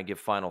can kind of give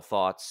final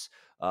thoughts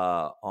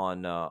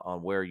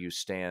on where you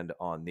stand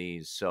on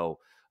these. So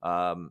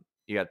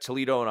you got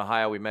Toledo and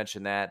Ohio. We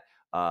mentioned that.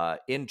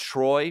 In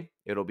Troy,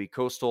 it'll be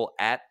Coastal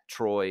at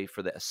Troy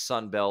for the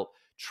Sun Belt.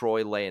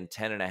 Troy laying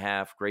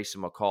 10.5.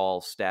 Grayson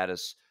McCall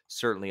status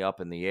certainly up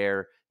in the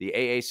air. The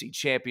AAC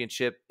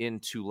Championship in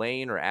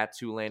Tulane, or at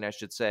Tulane, I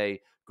should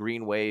say.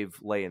 Green Wave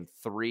laying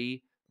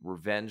 3.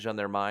 Revenge on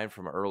their mind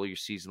from an earlier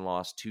season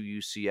loss to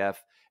UCF.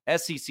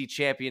 SEC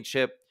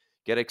Championship,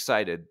 get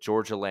excited.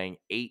 Georgia laying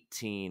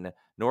 18.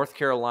 North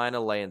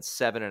Carolina laying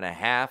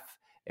 7.5.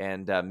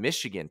 And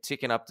Michigan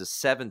ticking up to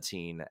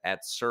 17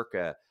 at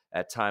Circa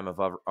at time of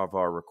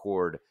our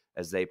record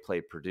as they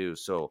play Purdue.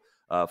 So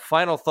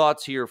final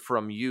thoughts here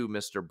from you,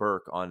 Mr.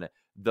 Burke, on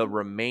the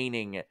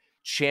remaining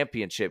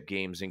championship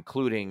games,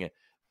 including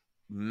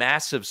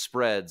massive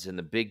spreads in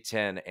the Big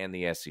Ten and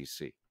the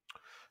SEC.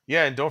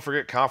 Yeah, and don't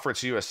forget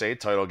Conference USA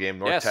title game,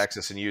 North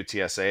Texas and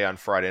UTSA on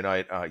Friday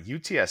night.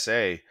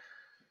 UTSA,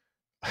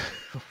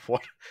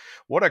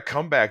 what a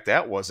comeback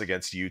that was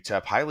against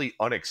UTEP. Highly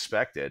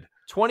unexpected.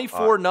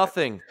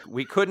 24-0.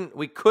 We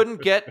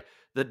couldn't get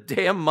the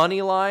damn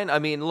money line. I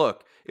mean,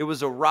 look, it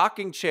was a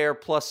rocking chair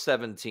plus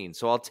 17,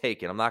 so I'll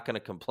take it. I'm not going to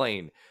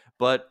complain.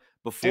 But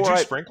before did you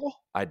sprinkle?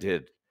 I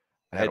did.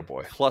 I had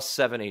plus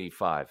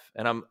 785,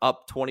 and I'm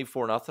up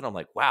 24-0. I'm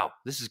like, wow,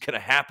 this is gonna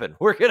happen.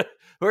 We're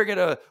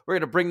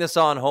gonna bring this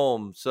on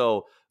home.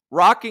 So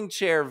rocking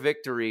chair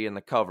victory in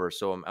the cover.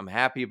 So I'm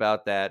happy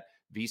about that.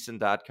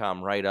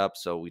 VSiN.com write-up.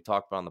 So we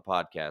talked about it on the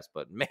podcast.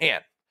 But,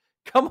 man,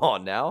 come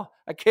on now.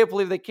 I can't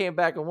believe they came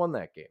back and won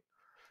that game.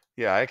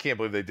 Yeah, I can't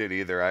believe they did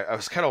either. I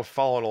was kind of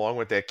following along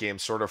with that game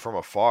sort of from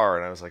afar,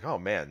 and I was like, oh,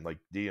 man, like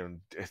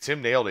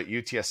Tim nailed it.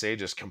 UTSA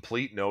just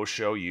complete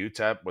no-show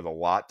UTEP with a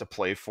lot to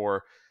play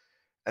for.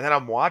 And then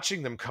I'm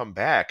watching them come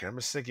back, and I'm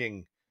just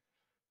thinking,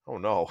 oh,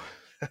 no.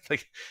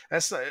 Like,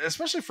 that's not,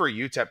 especially for a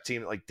UTEP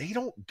team, like, they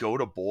don't go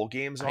to bowl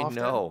games often.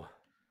 I know.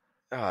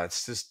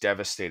 It's just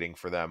devastating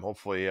for them.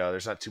 Hopefully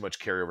there's not too much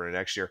carryover to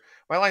next year.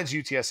 My line's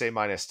UTSA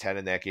 -10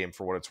 in that game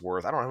for what it's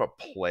worth. I don't have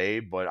a play,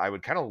 but I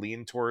would kind of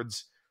lean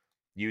towards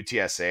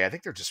UTSA. I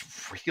think they're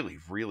just really,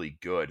 really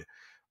good.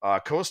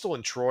 Coastal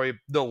and Troy,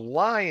 the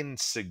line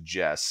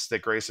suggests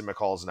that Grayson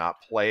McCall is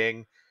not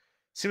playing.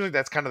 Seems like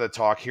that's kind of the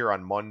talk here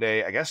on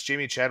Monday. I guess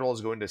Jamie Chadwell is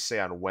going to say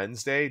on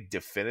Wednesday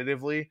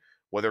definitively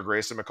whether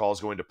Grayson McCall is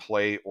going to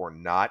play or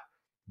not.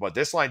 But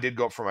this line did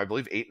go up from, I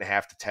believe,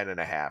 8.5 to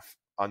 10.5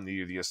 on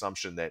the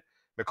assumption that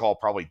McCall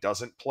probably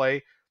doesn't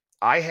play.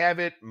 I have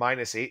it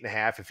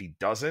 -8.5 if he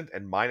doesn't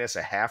and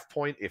 -0.5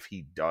 point if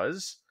he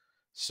does.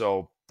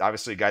 So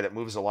obviously a guy that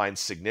moves the line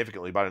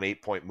significantly, about an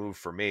 8-point move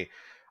for me.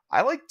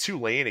 I like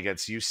Tulane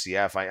against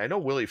UCF. I know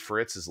Willie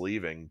Fritz is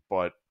leaving,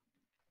 but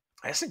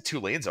I just think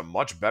Tulane's a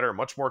much better,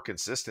 much more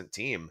consistent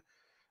team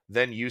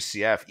than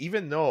UCF,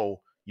 even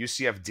though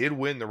UCF did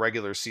win the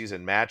regular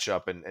season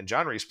matchup, and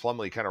John Reese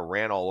Plumlee kind of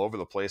ran all over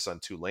the place on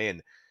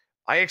Tulane.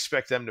 I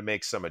expect them to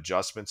make some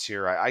adjustments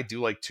here. I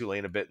do like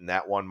Tulane a bit in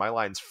that one. My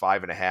line's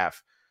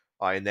 5.5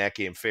 in that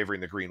game, favoring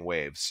the Green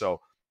Wave.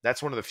 So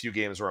that's one of the few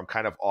games where I'm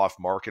kind of off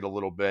market a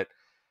little bit.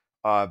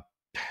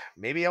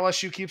 Maybe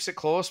LSU keeps it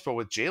close, but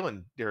with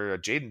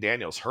Jaden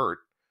Daniels hurt,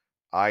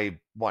 I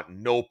want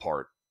no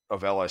part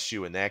of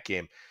LSU in that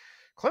game.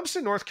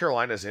 Clemson, North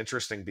Carolina is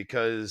interesting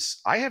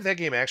because I have that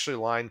game actually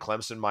lined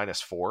Clemson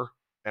 -4,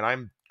 and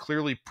I'm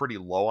clearly pretty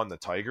low on the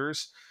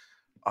Tigers.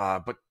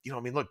 But,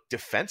 look,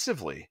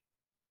 defensively,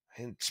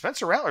 and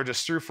Spencer Rattler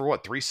just threw for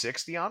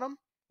 360 on him?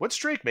 What's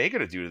Drake May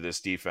going to do to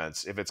this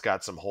defense if it's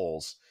got some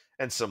holes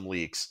and some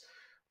leaks?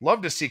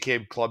 Love to see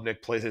Cade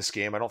Klubnik play this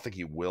game. I don't think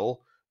he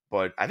will,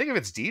 but I think if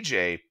it's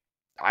DJ,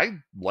 I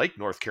like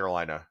North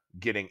Carolina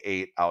getting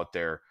 8 out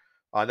there.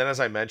 Then, as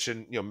I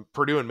mentioned,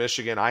 Purdue and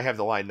Michigan, I have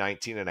the line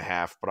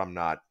 19.5, but I'm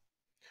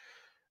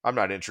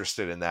not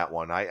interested in that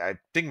one. I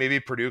think maybe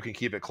Purdue can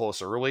keep it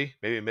close early.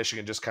 Maybe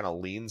Michigan just kind of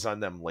leans on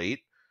them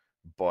late,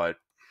 but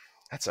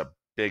that's a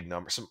big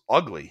number. Some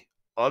ugly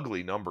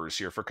numbers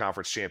here for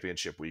conference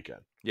championship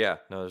weekend. Yeah,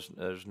 no,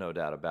 there's no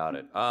doubt about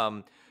it.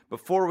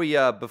 Before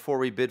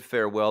we bid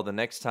farewell, the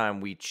next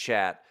time we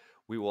chat,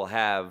 we will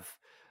have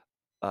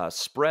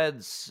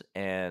spreads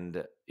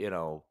and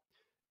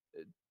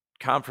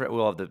conference.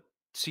 We'll have the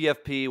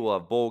CFP. We'll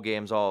have bowl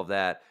games. All of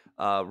that.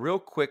 Real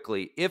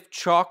quickly, if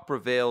chalk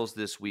prevails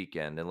this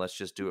weekend, and let's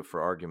just do it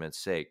for argument's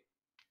sake,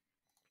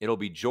 it'll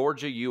be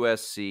Georgia,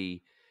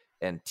 USC,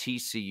 and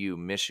TCU,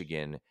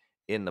 Michigan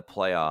in the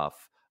playoff.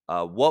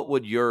 What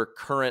would your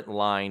current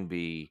line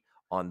be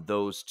on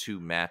those two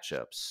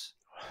matchups?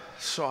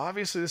 So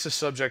obviously this is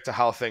subject to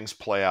how things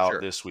play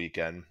out this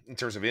weekend in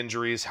terms of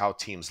injuries, how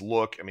teams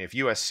look. I mean, if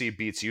USC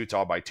beats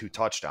Utah by 2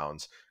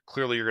 touchdowns,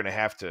 clearly you're going to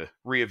have to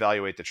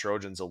reevaluate the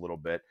Trojans a little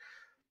bit.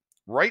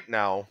 Right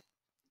now,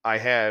 I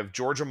have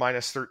Georgia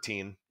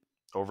 -13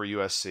 over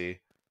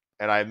USC,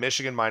 and I have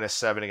Michigan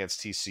 -7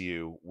 against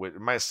TCU, with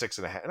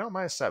 -6.5, no,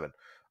 -7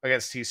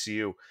 against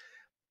TCU.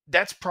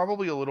 That's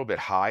probably a little bit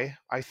high,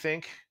 I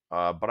think.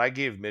 But I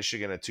gave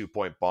Michigan a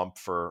 2-point bump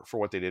for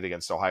what they did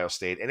against Ohio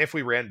State. And if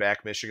we ran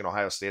back Michigan,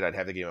 Ohio State, I'd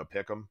have the game a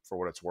pick 'em for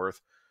what it's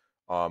worth.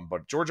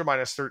 But Georgia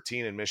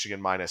 -13 and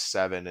Michigan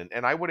 -7.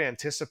 And I would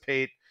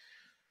anticipate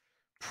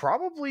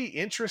probably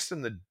interest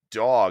in the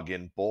dog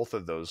in both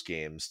of those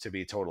games, to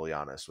be totally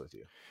honest with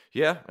you.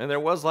 Yeah, and there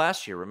was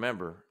last year,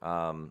 remember.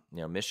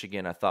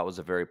 Michigan I thought was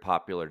a very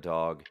popular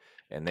dog,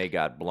 and they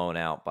got blown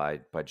out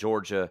by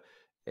Georgia.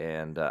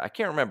 And I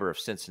can't remember if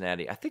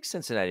I think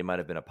Cincinnati might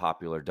have been a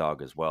popular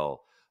dog as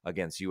well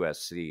against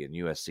USC, and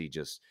USC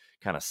just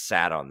kind of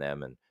sat on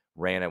them and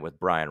ran it with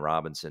Brian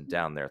Robinson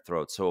down their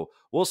throat. So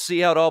we'll see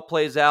how it all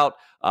plays out.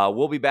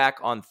 We'll be back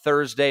on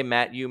Thursday.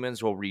 Matt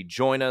Humans will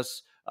rejoin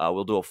us.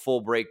 We'll do a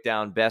full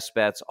breakdown, best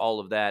bets,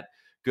 all of that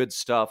good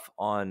stuff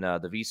on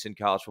the VSiN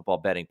College Football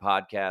Betting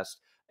Podcast.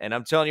 And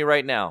I'm telling you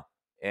right now,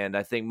 and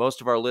I think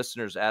most of our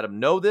listeners, Adam,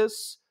 know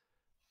this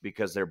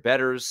because they're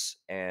bettors,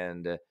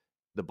 and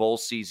the bowl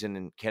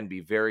season can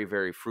be very,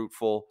 very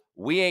fruitful.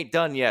 We ain't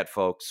done yet,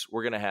 folks.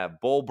 We're going to have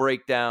bowl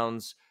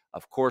breakdowns.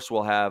 Of course,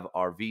 we'll have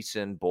our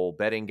VSiN bowl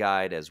betting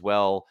guide as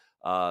well.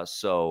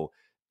 So,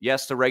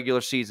 yes, the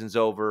regular season's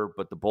over,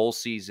 but the bowl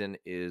season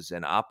is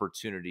an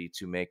opportunity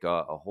to make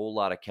a whole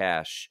lot of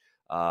cash,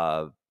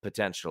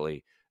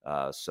 potentially.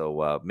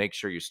 So make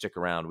sure you stick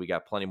around. We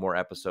got plenty more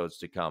episodes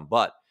to come.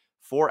 But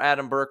for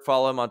Adam Burke,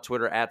 follow him on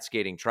Twitter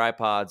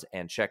 @SkatingTripods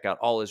and check out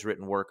all his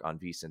written work on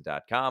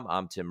VSiN.com.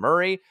 I'm Tim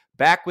Murray,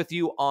 back with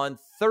you on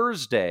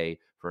Thursday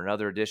for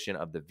another edition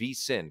of the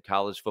VSiN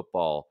College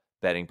Football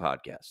Betting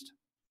Podcast.